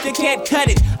not enough, you can't cut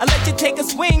it. I let you take a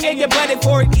swing and you butt it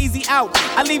for an easy out.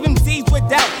 I leave them seized with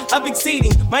doubt of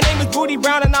exceeding. My name is Booty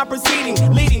Brown and I'm proceeding,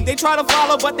 leading. They try to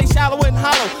follow but they shallow and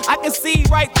hollow. I can see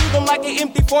right through them like an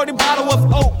empty 40 bottle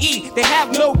of OE. They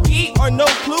have no key or no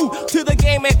clue to the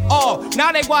game at all.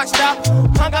 Now they washed up,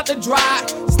 hung out to dry,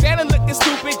 standing looking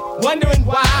stupid, wondering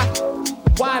why.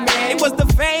 Why, man? It was the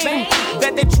fame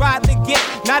that they tried to get.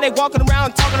 Now they walking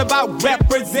around talking about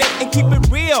represent and keep it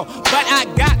real. But I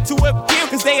got to appeal,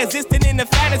 cause they existed in the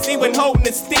fantasy when holding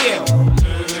it still.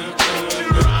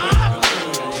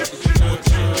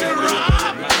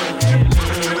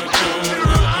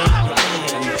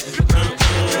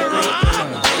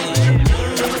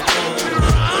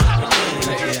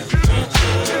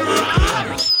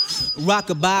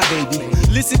 Rockabye, baby.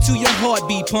 Listen to your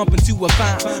heartbeat pumping to a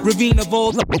fine ravine of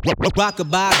all.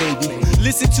 Rockabye, baby.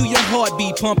 Listen to your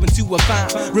heartbeat pumping to a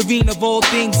fine ravine of all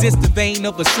things. It's the vein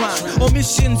of a shrine. All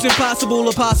missions impossible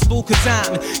or possible, cause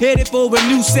I'm headed for a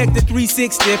new sector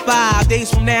 365.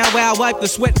 Days from now, I'll wipe the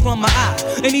sweat from my eye.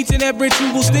 And each and every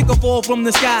tree will stick or fall from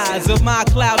the skies of my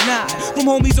cloud nine. From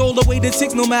homies all the way to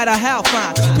six, no matter how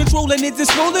fine. Controlling it,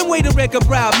 just rolling way to wreck a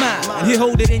proud mind. You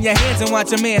hold it in your hands and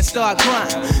watch a man start crying.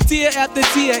 Tear after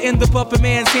tear in the puppet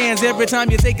man's hands. Every time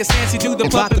you take a stance, you do the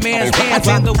puppet man's dance.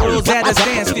 And the world's at a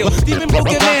standstill. Deep in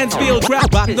broken man's field,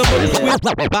 trap rock the world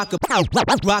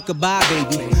with rockabye,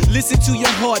 baby. Listen to your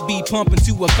heartbeat pumping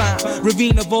to a fine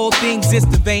ravine of all things. It's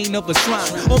the vein of a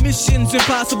shrine. All missions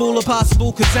impossible or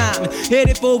possible, cause I'm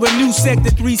headed for a new sector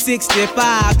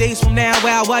 365. Days from now,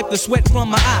 I'll wipe the sweat from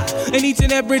my eye. And each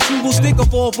and every tree will stick or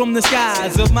fall from the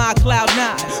skies of my cloud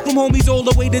nine. From homies all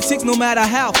the way to six, no matter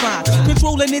how fine.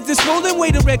 Controlling it, just rolling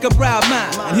way to wreck a proud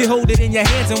mind. You hold it in your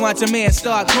hands and watch a man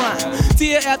start crying.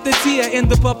 Tear after tear in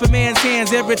the puppet man's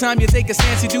hands. Every time you take a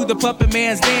stance, you do the puppet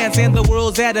man's dance. And the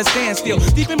world's at a standstill.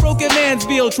 Deep in broken man's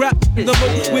field, trapped in the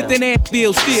boat with an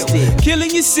anvil still. Killing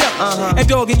yourself and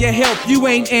dogging your health. You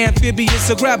ain't amphibious,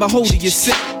 so grab a hold of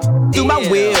yourself. Through my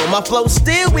will, my flow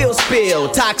still will spill.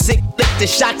 Toxic, lick the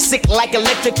shock, sick like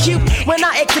electrocute. When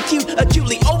I execute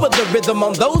acutely over the rhythm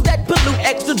on those that pollute,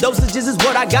 extra dosages is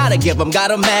what I gotta give them.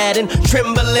 Got 'em mad and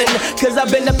trembling, cause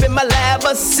I've been up in my lab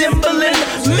assembling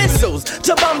missiles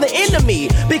to bomb the enemy,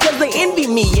 because they envy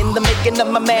me in the making of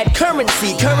my mad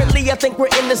currency. Currently I think we're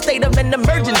in the state of an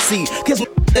emergency, cause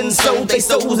and sold they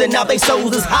souls and now they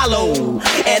souls is hollow.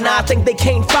 And I think they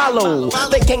can't follow,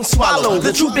 they can't swallow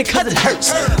the truth because it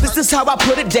hurts. This is how I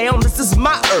put it down, this is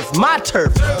my earth, my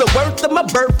turf. The worth of my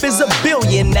birth is $1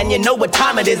 billion, and you know what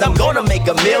time it is, I'm gonna make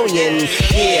 $1 million.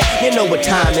 Yeah, you know what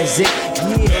time is it?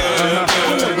 Yeah,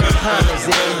 you know what time is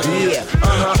it? Yeah,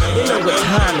 you know what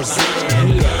time is it?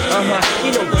 Yeah,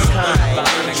 you know what time.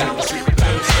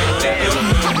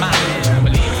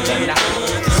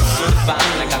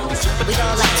 We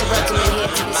don't like to welcome you here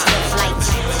to this new flight.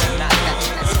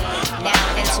 Now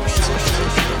entering.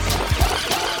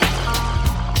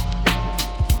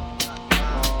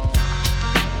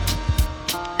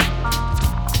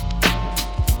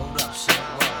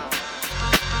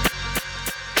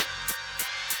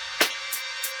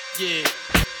 Yeah,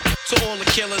 to all the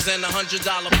killers and the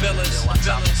 $100 billers.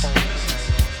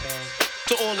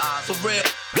 To all the for real,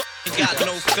 got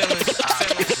no feelings.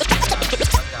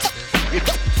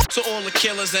 To all the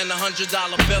killers and the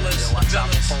 $100 billers.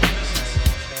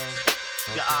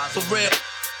 For real,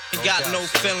 got no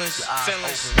feelings.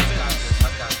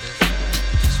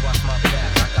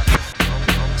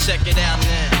 Check it out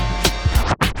now.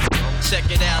 Check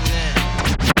it out now.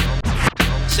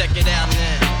 Check it out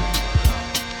now.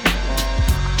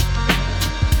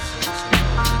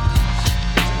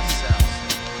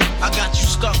 I got you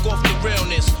stuck off the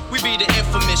realness. We be the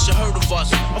infamous, you heard of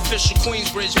us. Official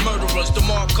Queensbridge murderers.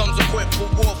 Tomorrow comes equipped for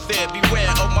warfare.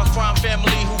 Beware of my crime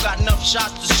family who got enough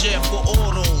shots to share for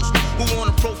all those who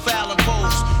wanna profile and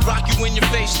pose. Rock you in your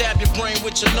face, stab your brain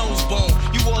with your nose bone.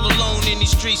 You all alone in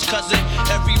these streets, cousin.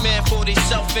 Every man for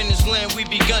theyself in his land, we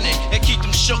be gunning. And keep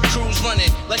them shook crews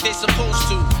running like they supposed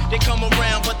to. They come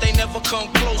around, but they never come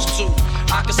close to.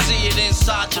 I can see it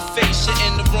inside your face, you're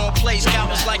in the wrong place.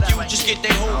 Cowards like you just get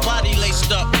their whole body laced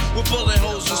up with bullet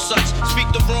holes and such. Speak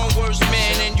the wrong words,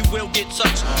 man, and you will get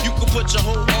touched. You could put your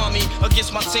whole army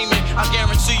against my team, and I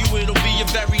guarantee you it'll be your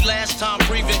very last time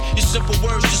breathing. Your simple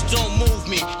words just don't move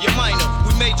me. You're minor,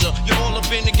 we major. You're all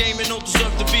up in the game and don't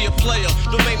deserve to be a a player.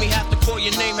 Don't make me have to call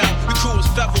your name out. We cool as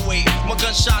featherweight. My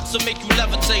gunshots will make you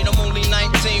levitate. I'm only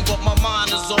 19, but my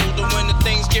mind is older. When the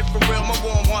things get for real, my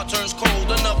warm heart turns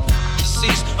cold. Enough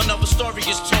deceased, another story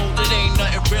is told. It ain't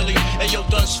nothing really. And yo,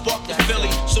 done sparked the Philly,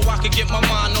 so I could get my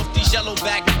mind off these yellow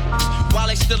back. While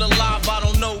they still alive, I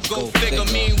don't know. Go figure.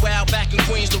 Meanwhile, back in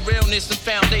Queens, the realness and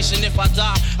foundation. If I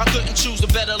die, I couldn't choose a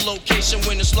better location.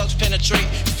 When the slugs penetrate,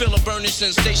 you feel a burning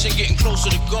sensation, getting closer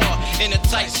to God in a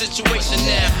tight situation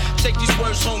now. Take these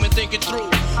words home and think it through,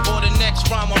 or the next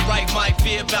rhyme I write might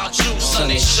be about you. Son,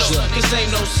 they shook, cause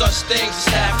ain't no such things as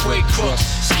halfway crooks.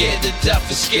 Scared to death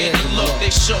and scared to look.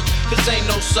 They shook, cause ain't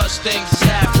no such things as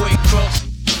halfway crooks.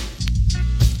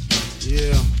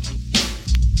 Yeah,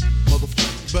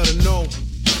 motherfucker better know.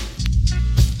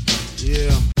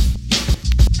 Yeah.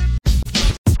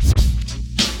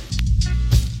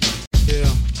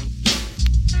 Yeah,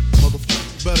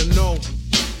 motherfucker better know.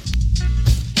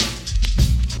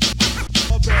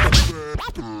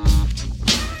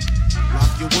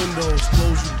 Lock your windows,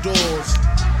 close your doors,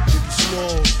 give you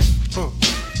snores.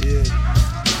 Yeah.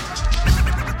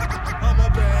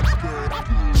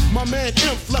 My man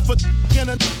Imp left a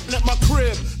at my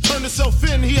crib. Turned himself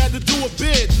in, he had to do a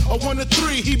bid. A 1 to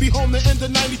 3, he be home the end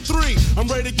of 93. I'm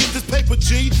ready to get this paper,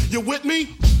 G. You with me?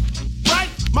 Right?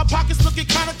 My pockets looking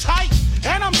kinda tight,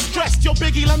 and I'm stressed. Yo,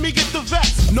 Biggie, let me get the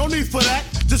vest. No need for that.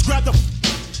 Just grab the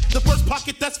first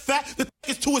pocket that's fat. The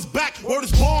is to his back. Word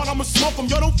is born, I'ma smoke him.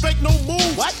 Yo, don't fake no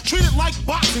move. What? Treat it like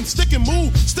boxing. Stick and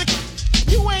move. Stick.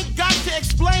 You ain't got to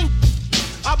explain.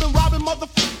 I've been robbing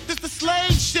motherfuckers the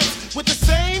slave ships with the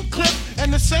same clip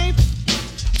and the same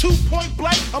 2-point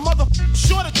blank. A motherfucker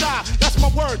sure to die. That's my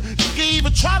word. He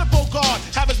even try to bogart.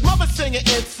 Have his mother singing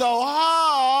it so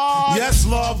hard. Yes,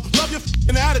 love. Love your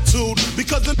f***ing attitude.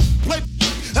 Because the play,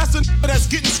 that's the that's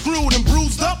getting screwed and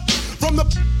bruised up from the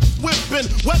whipping.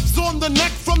 Webs on the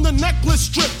neck from the necklace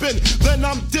stripping. Then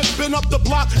I'm dipping up the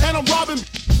block and I'm robbing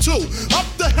too. Up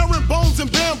the herringbones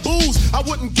and bamboos. I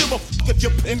wouldn't give a fuck if you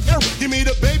pin here. Give me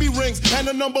the baby rings and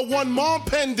the #1 mom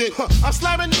pendant. I'm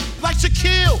slamming like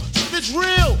Shaquille. It's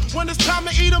real. When it's time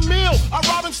to eat a meal, I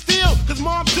rob and steal. Cause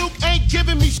Mom Duke ain't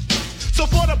giving me shit. So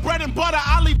for the bread and butter,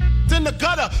 I leave in the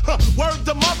gutter. Word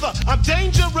to mother, I'm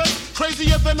dangerous.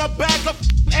 Crazier than a bag of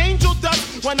angel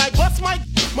dust. When I bust my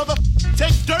mother,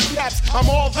 take dirt naps. I'm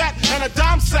all that and a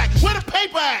dime sack. Where the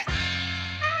paper at?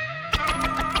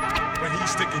 When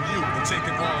he's sticking you and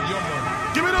taking all your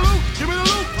money. Give me the loot, give me the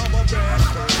loot.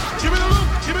 Give me the loot,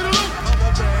 give me the loot.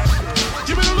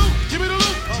 Give me the loot, give me the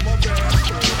loot.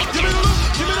 Give me the loot,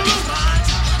 give me the loot.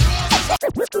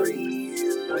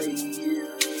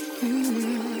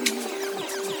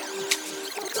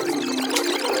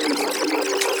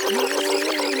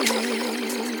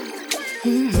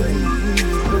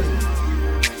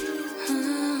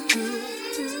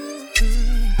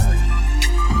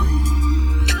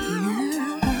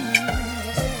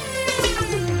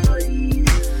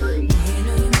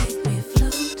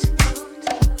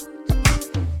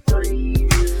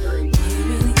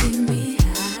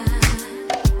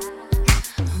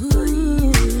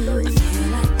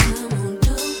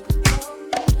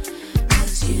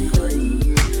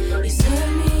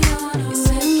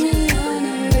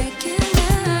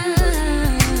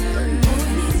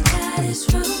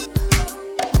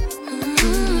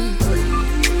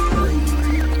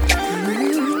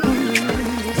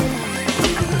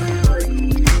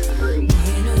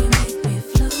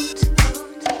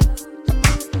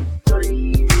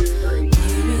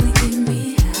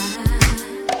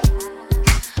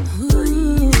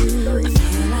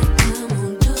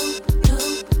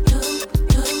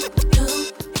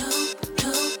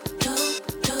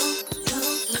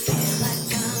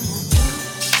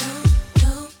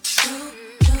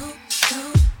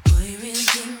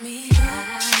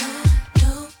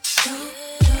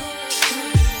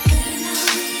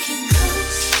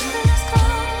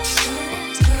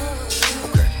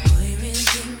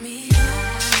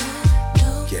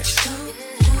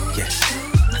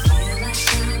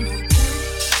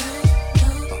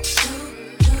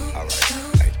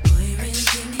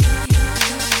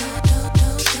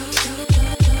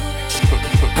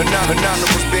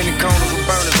 Anonymous bending corners with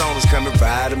burners on us coming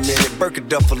right a minute. Burka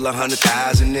duffel,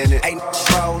 100,000 in it. Ain't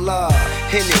roll up.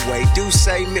 Anyway, do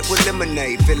say mint with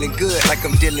lemonade. Feeling good like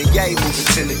I'm dealing yay, moving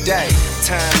to the day.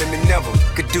 Time limit never,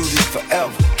 could do this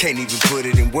forever. Can't even put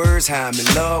it in words how I'm in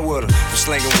love with her. I'm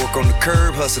slanging work on the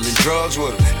curb, hustling drugs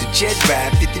with her. The jet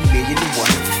ride, 50 million and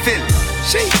one for feeling.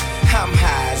 Shit, I'm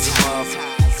high as a mother.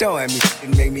 Don't have me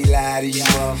and make me lie to you,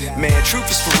 man.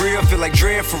 Truth is for real, feel like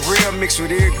Dre for real. Mixed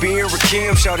with Eric B and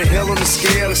Rakim, shout the hell on the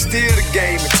scale. It's still the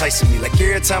game, enticing me like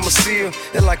every time I see her.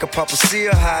 It's like a Papa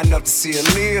seal, high enough to see her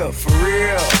live, for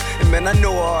real. And man, I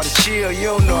know all the chill, you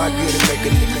don't know how good it make a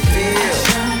nigga feel.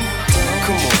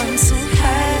 Come on.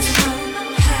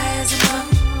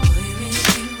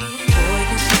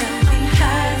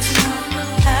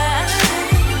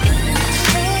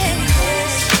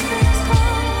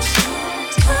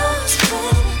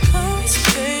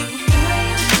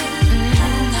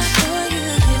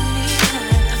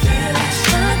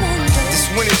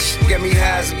 Got me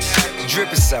high,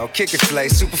 drippin' out, kickin' flay,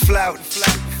 super flout.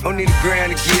 Don't need a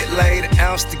grand to get laid, an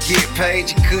ounce to get paid.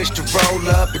 You kush to roll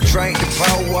up and drink to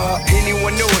pour up.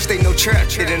 Anyone know us, they no trap,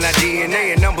 it in our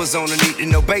DNA. And numbers on the need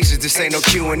and no basis, this ain't no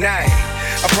Q&A.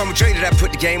 I promise Dre that I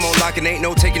put the game on lock and ain't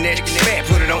no taking that back.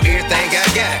 Put it on everything I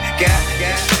got.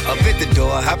 Up at the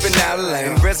door, hopping out of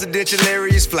lane. Residential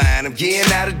areas flying, I'm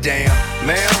getting out of damn.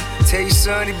 Ma'am, tell your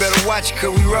son he better watch it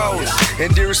cause we rollin'.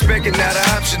 And disrespecting not an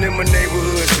option in my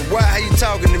neighborhood. So why are you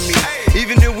talking to me?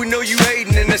 Even if we know you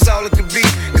hating, then that's all it could be.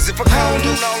 Cause if I call on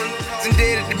all the and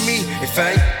dead it to me, if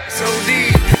I ain't so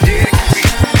deep, dead it could be.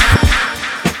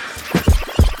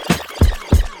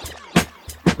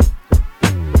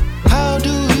 How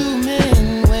do you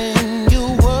mend when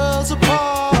your world's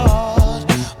apart?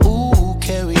 Ooh,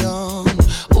 carry on,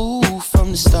 ooh,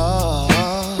 from the start.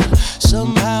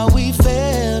 Somehow we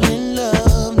fell in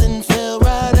love, then fell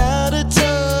right out of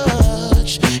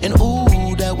touch. And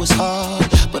ooh, that was hard,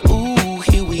 but ooh,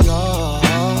 here we are.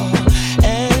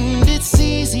 And it's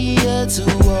easier to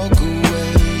walk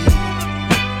away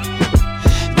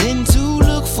than to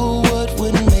look for what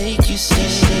would make you stay.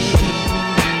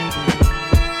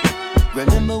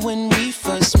 Remember when we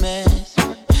first met?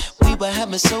 We were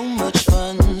having so much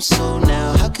fun. So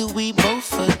now how could we both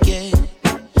forget?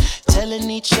 Telling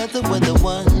each other we're the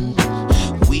one.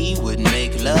 We would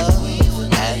make love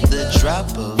at the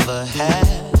drop of a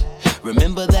hat.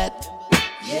 Remember that?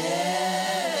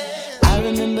 Yeah. I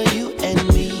remember you and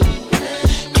me,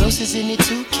 close as any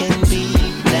two can be.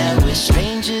 Now we're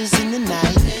strangers in the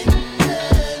night,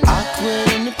 awkward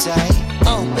and uptight.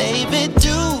 Oh baby,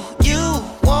 do you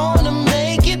wanna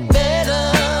make it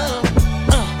better?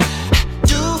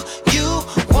 Do you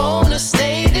wanna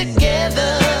stay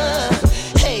together?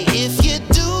 Hey, if you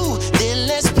do, then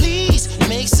let's please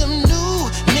make some new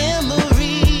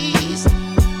memories.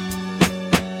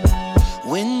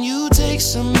 When you take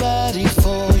somebody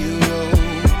for your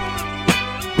own,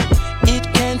 it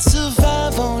can't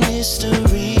survive on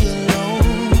history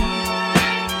alone.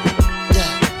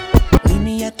 Yeah. Meet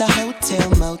me at the hotel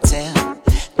motel,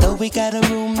 though we got a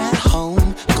room at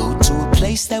home. Go to a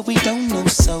place that we don't know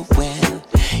so well.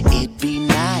 It'd be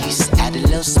nice, add a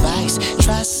little spice,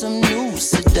 try some new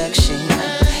seduction.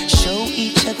 Show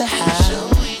each other how,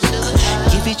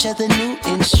 give each other new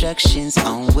instructions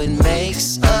on what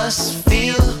makes us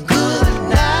feel good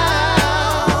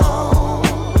now.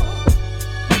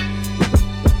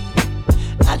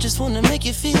 I just wanna make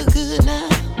you feel good now.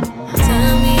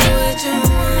 Tell me what you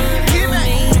want from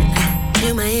me.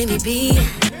 You're my MVP.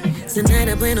 Tonight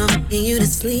I plan on getting you to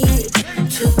sleep.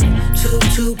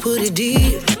 Two, put it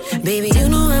deep. Baby, you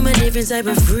know I'm a different type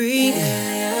of freak.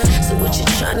 So what you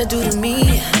tryna do to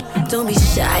me? Don't be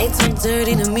shy, too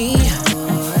dirty to me.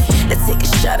 Let's take a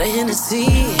shot of Hennessy.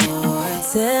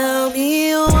 Tell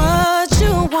me what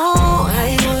you want. How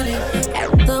you want it?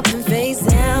 Act up and face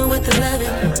down with the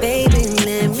loving. Baby,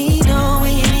 let me know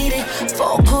when you need it.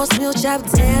 4-course meal chop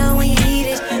down when you eat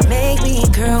it. Make me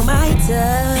curl my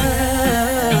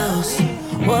toes.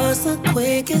 What's the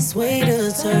quickest way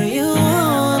to turn you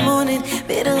on? Morning,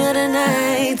 middle of the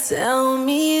night. Tell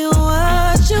me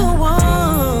what you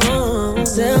want.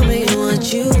 Tell me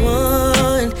what you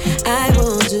want. I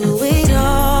will do it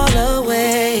all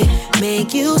away.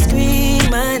 Make you scream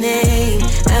my name.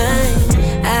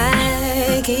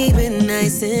 I keep it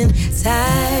nice and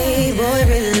tight. Boy,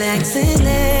 relax and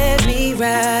let me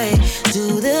ride.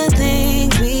 Do the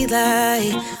things we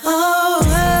like. Oh,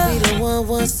 be the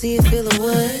one, see you feel the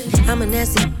wood. I'm a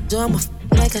nasty, so I'm a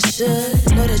like I should.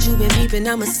 Know that you been peeping,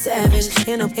 I'm a savage.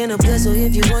 In a blood, so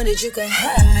if you want it, you can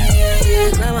have it.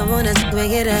 Yeah. Climb up on that,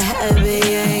 make it a habit.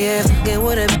 Yeah. Fucking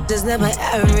with a bitch that's never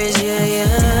average. Yeah.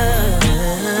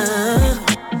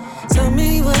 Tell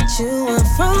me what you want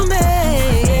from me.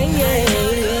 Yeah.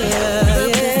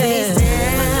 Put your face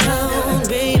down,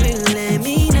 baby, let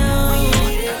me know.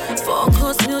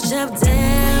 4-course meal chop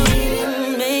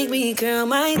down, make me curl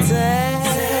my toes.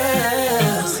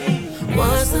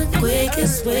 What's the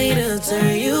quickest way to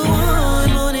turn you on?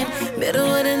 Morning, middle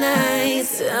of the night.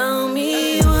 Tell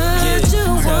me what you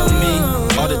want.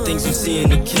 see in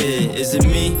the kid? Is it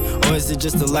me, or is it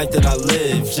just the life that I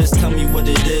live? Just tell me what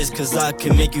it is, cause I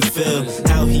can make you feel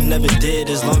how he never did,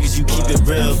 as long as you keep it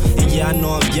real. And yeah, I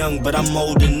know I'm young, but I'm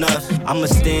old enough. I'ma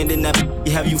stand in that,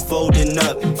 have you folding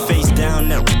up, face down,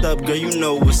 that up, girl, you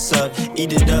know what's up.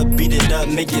 Eat it up, beat it up,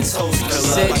 make your toes curl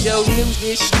up. Said your new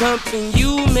ish pumping,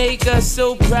 you make us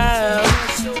so proud.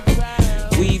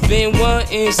 We've been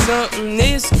wanting something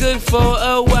this good for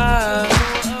a while,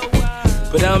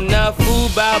 but I'm not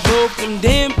fooled by both them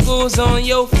dimples on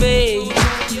your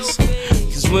face.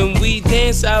 Cause when we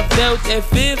dance, I felt that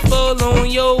fit fall on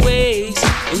your waist.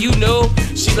 And you know,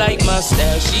 she like my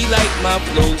style, she like my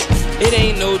flows. It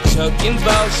ain't no Chuck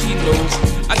involved, she knows.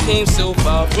 I came so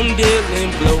far from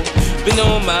dealing blow. Been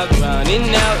on my grind and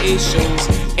now it shows.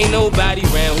 Ain't nobody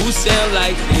round who sound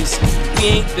like this. We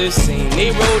ain't the same,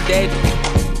 they wrote that.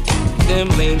 Them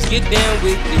lames, get down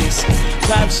with this.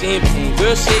 Pop champagne,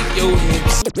 girl, shake your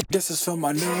hips. This is for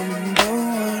my number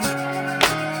one.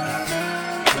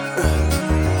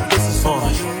 This is for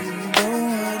my number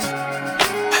one.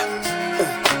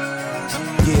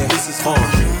 Yeah, this is for my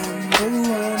number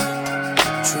one.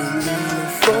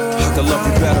 I can love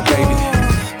you better, baby.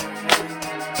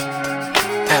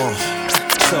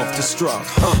 Self-destruct.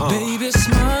 Baby,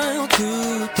 smile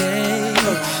today,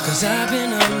 cause I've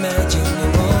been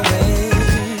imagining more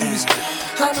ways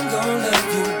I'm gonna love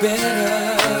you better.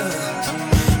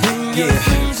 And your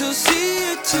friends will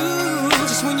see it too,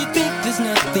 just when you think there's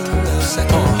nothing else I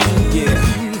can do.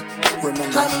 Yeah,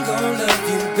 remember, I'm gonna love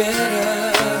you better.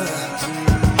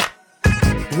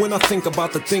 when I think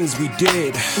about the things we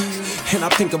did, and I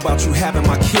think about you having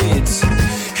my kids,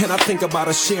 and I think about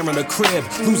us sharing a crib,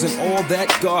 losing all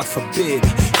that, God forbid.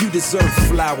 You deserve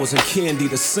flowers and candy,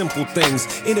 the simple things,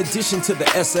 in addition to the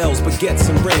SLs, baguettes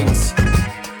and rings.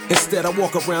 Instead I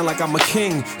walk around like I'm a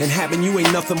king, and having you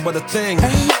ain't nothing but a thing.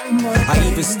 I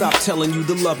even stopped telling you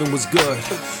the loving was good,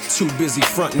 too busy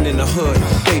fronting in the hood.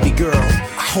 Baby girl,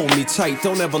 hold me tight,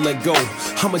 don't ever let go.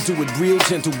 I'ma do it real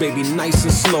gentle, baby, nice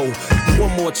and slow.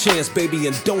 One more chance, baby,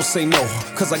 and don't say no,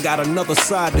 cause I got another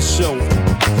side to show.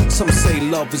 Some say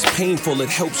love is painful, it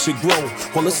helps you grow.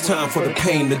 Well, it's time for the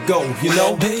pain to go, you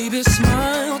know? Baby,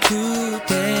 smile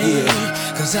today,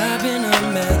 cause I've been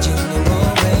imagining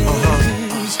more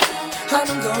ways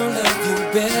I'm gonna love you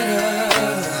better.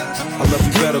 I love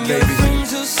you better, baby. Your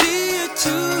friends will see it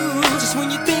too, just when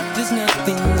you think there's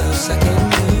nothing else I can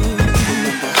do.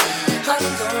 I'm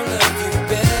gonna love you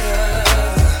better.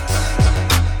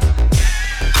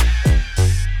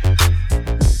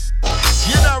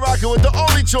 You're not rocking with the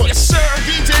only choice. Yes, sir.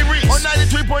 DJ Reece on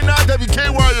 93.9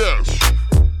 WKYS.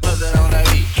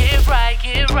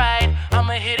 Get right,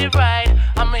 I'ma hit it right,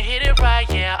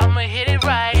 yeah, I'ma hit it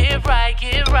right, get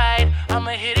right,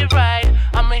 I'ma hit it right,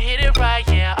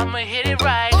 yeah, I'ma hit it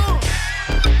right.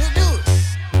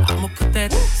 I'ma put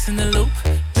that in the loop,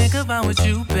 think about with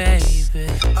you, baby.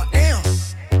 Damn.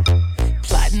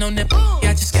 Plotting on that,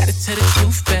 I just gotta tell the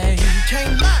truth, baby.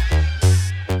 Can't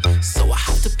lie. So I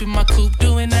hopped up in my coupe,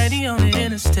 doing 90 on the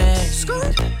interstate.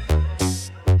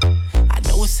 I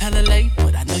know it's hella late,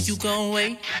 but I know you gon'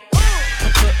 wait.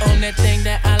 Put on that thing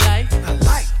that I like.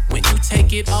 When you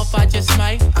take it off, I just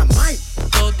might.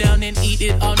 Go down and eat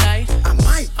it all night.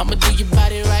 I'ma do your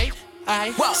body right.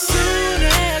 Soon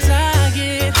as I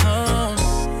get home,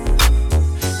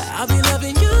 I'll be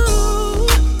loving you.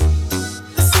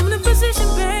 Assume the position,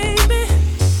 baby.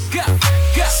 Go.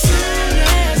 Soon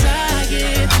as I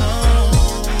get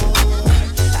home,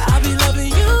 I'll be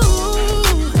loving you.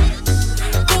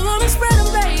 Go on and spread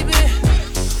them, baby.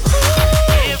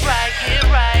 Get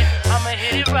right, I'ma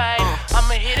hit it right.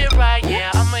 I'ma hit it right,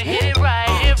 yeah, I'ma hit it right.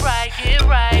 Get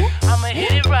right, I'ma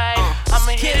hit it right.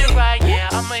 I'ma hit it right, yeah,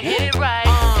 I'ma hit it right.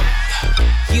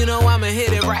 You know I'ma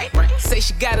hit it right. Say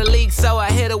she got a leak, so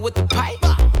I hit her with the pipe.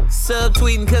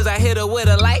 Subtweeting cause I hit her with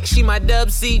a like. She my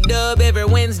dub C dub every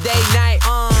Wednesday night.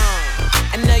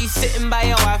 I know you sitting by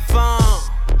your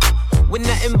iPhone with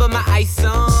nothing but my ice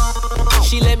on.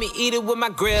 She let me eat it with my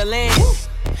grill in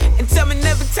and tell me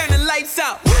never turn the lights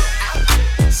out.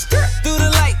 Through the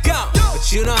light go.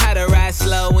 But you know how to ride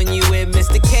slow when you with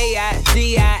Mr.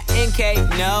 K-I-D-I-N-K.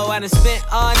 No, I done spent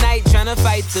all night tryna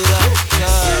fight to the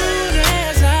Soon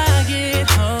as I get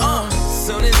home,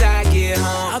 soon as I get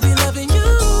home, I'll be loving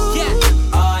you.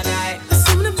 Yeah, all night.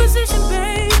 Assume the position,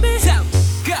 baby. So,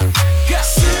 go.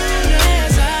 Soon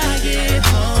as I get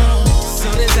home,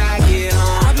 soon as I get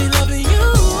home, I'll be loving you.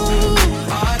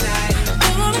 All night.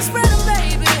 Go on and spread them,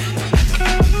 baby.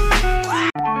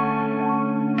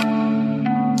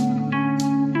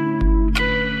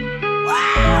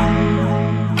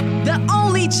 The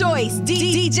only choice,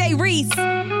 DJ Reece.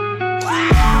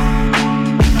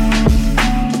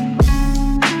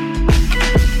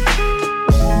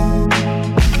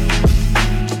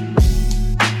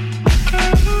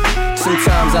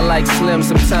 I like slim,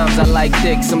 sometimes I like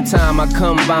thick. Sometimes I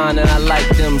combine and I like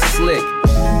them slick.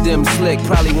 Them slick,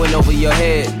 probably went over your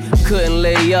head. Couldn't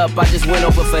lay up, I just went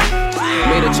over for.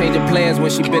 Made her change her plans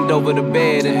when she bent over the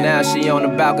bed. And now she on the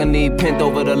balcony, pinned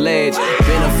over the ledge.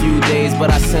 Been a few days, but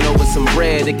I sent over some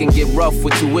bread. It can get rough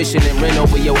with tuition and rent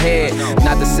over your head.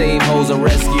 Not to save hoes or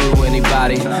rescue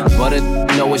anybody, but it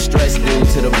know what stress do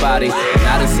to the body. And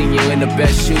I done seen you in the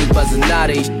best shoes, buzzing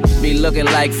naughty. Be looking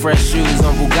like fresh shoes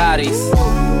on Bugattis.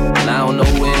 And I don't know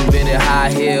who invented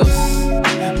high heels,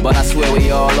 but I swear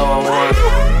we all on one.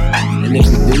 And if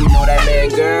you do know that man,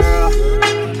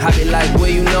 girl, I be like, where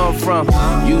you know I'm from?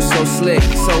 You so slick,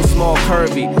 so small,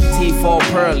 curvy, teeth all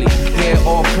pearly, hair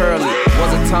all curly.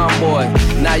 Was a tomboy,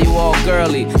 now you all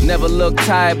girly. Never look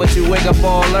tired, but you wake up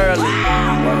all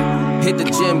early. Hit the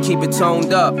gym, keep it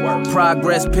toned up.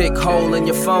 Progress pic, hole in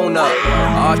your phone up.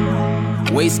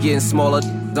 Waist getting smaller,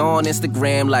 on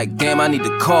Instagram like, damn, I need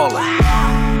to call her.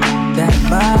 That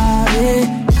body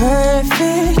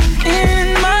perfect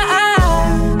in my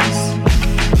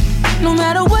eyes. No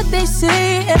matter what they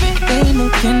say, everything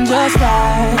looking just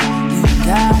right. You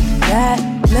got that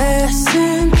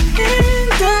blessing in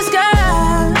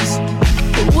disguise.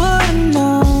 But would've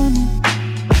known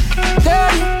it.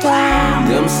 Girl, you got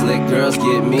them slick girls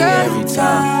get me every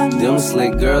time. Them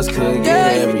slick girls could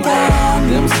get every time.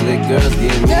 Them slick girls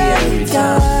get me every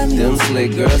time. Them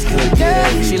slick girls could get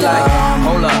every time. She like,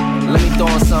 hold up, let me throw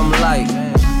on something light.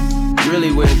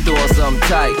 Really went and threw on something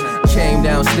tight. Came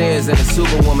downstairs in a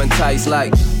superwoman tights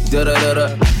like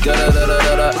da-da-da-da,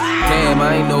 da-da-da-da-da. Damn,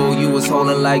 I ain't know you was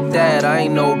holding like that. I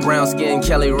ain't know brown skin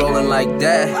Kelly rolling like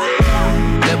that.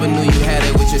 Never knew you had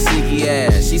it with your sneaky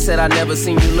ass. She said I never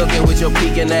seen you looking with your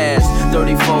peeking ass.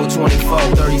 34, 24,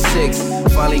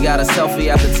 36. Finally got a selfie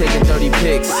after taking 30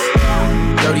 pics.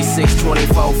 36,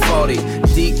 24, 40.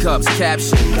 D cups,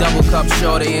 caption, double cup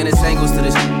shorty, and it's angles to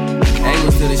this.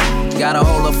 Angles to this. Gotta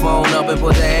hold the phone up and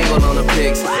put the angle on the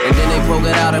pics. And then they poke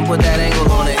it out and put that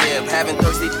angle on the hip. Having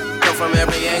thirsty from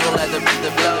every angle at the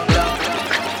blow.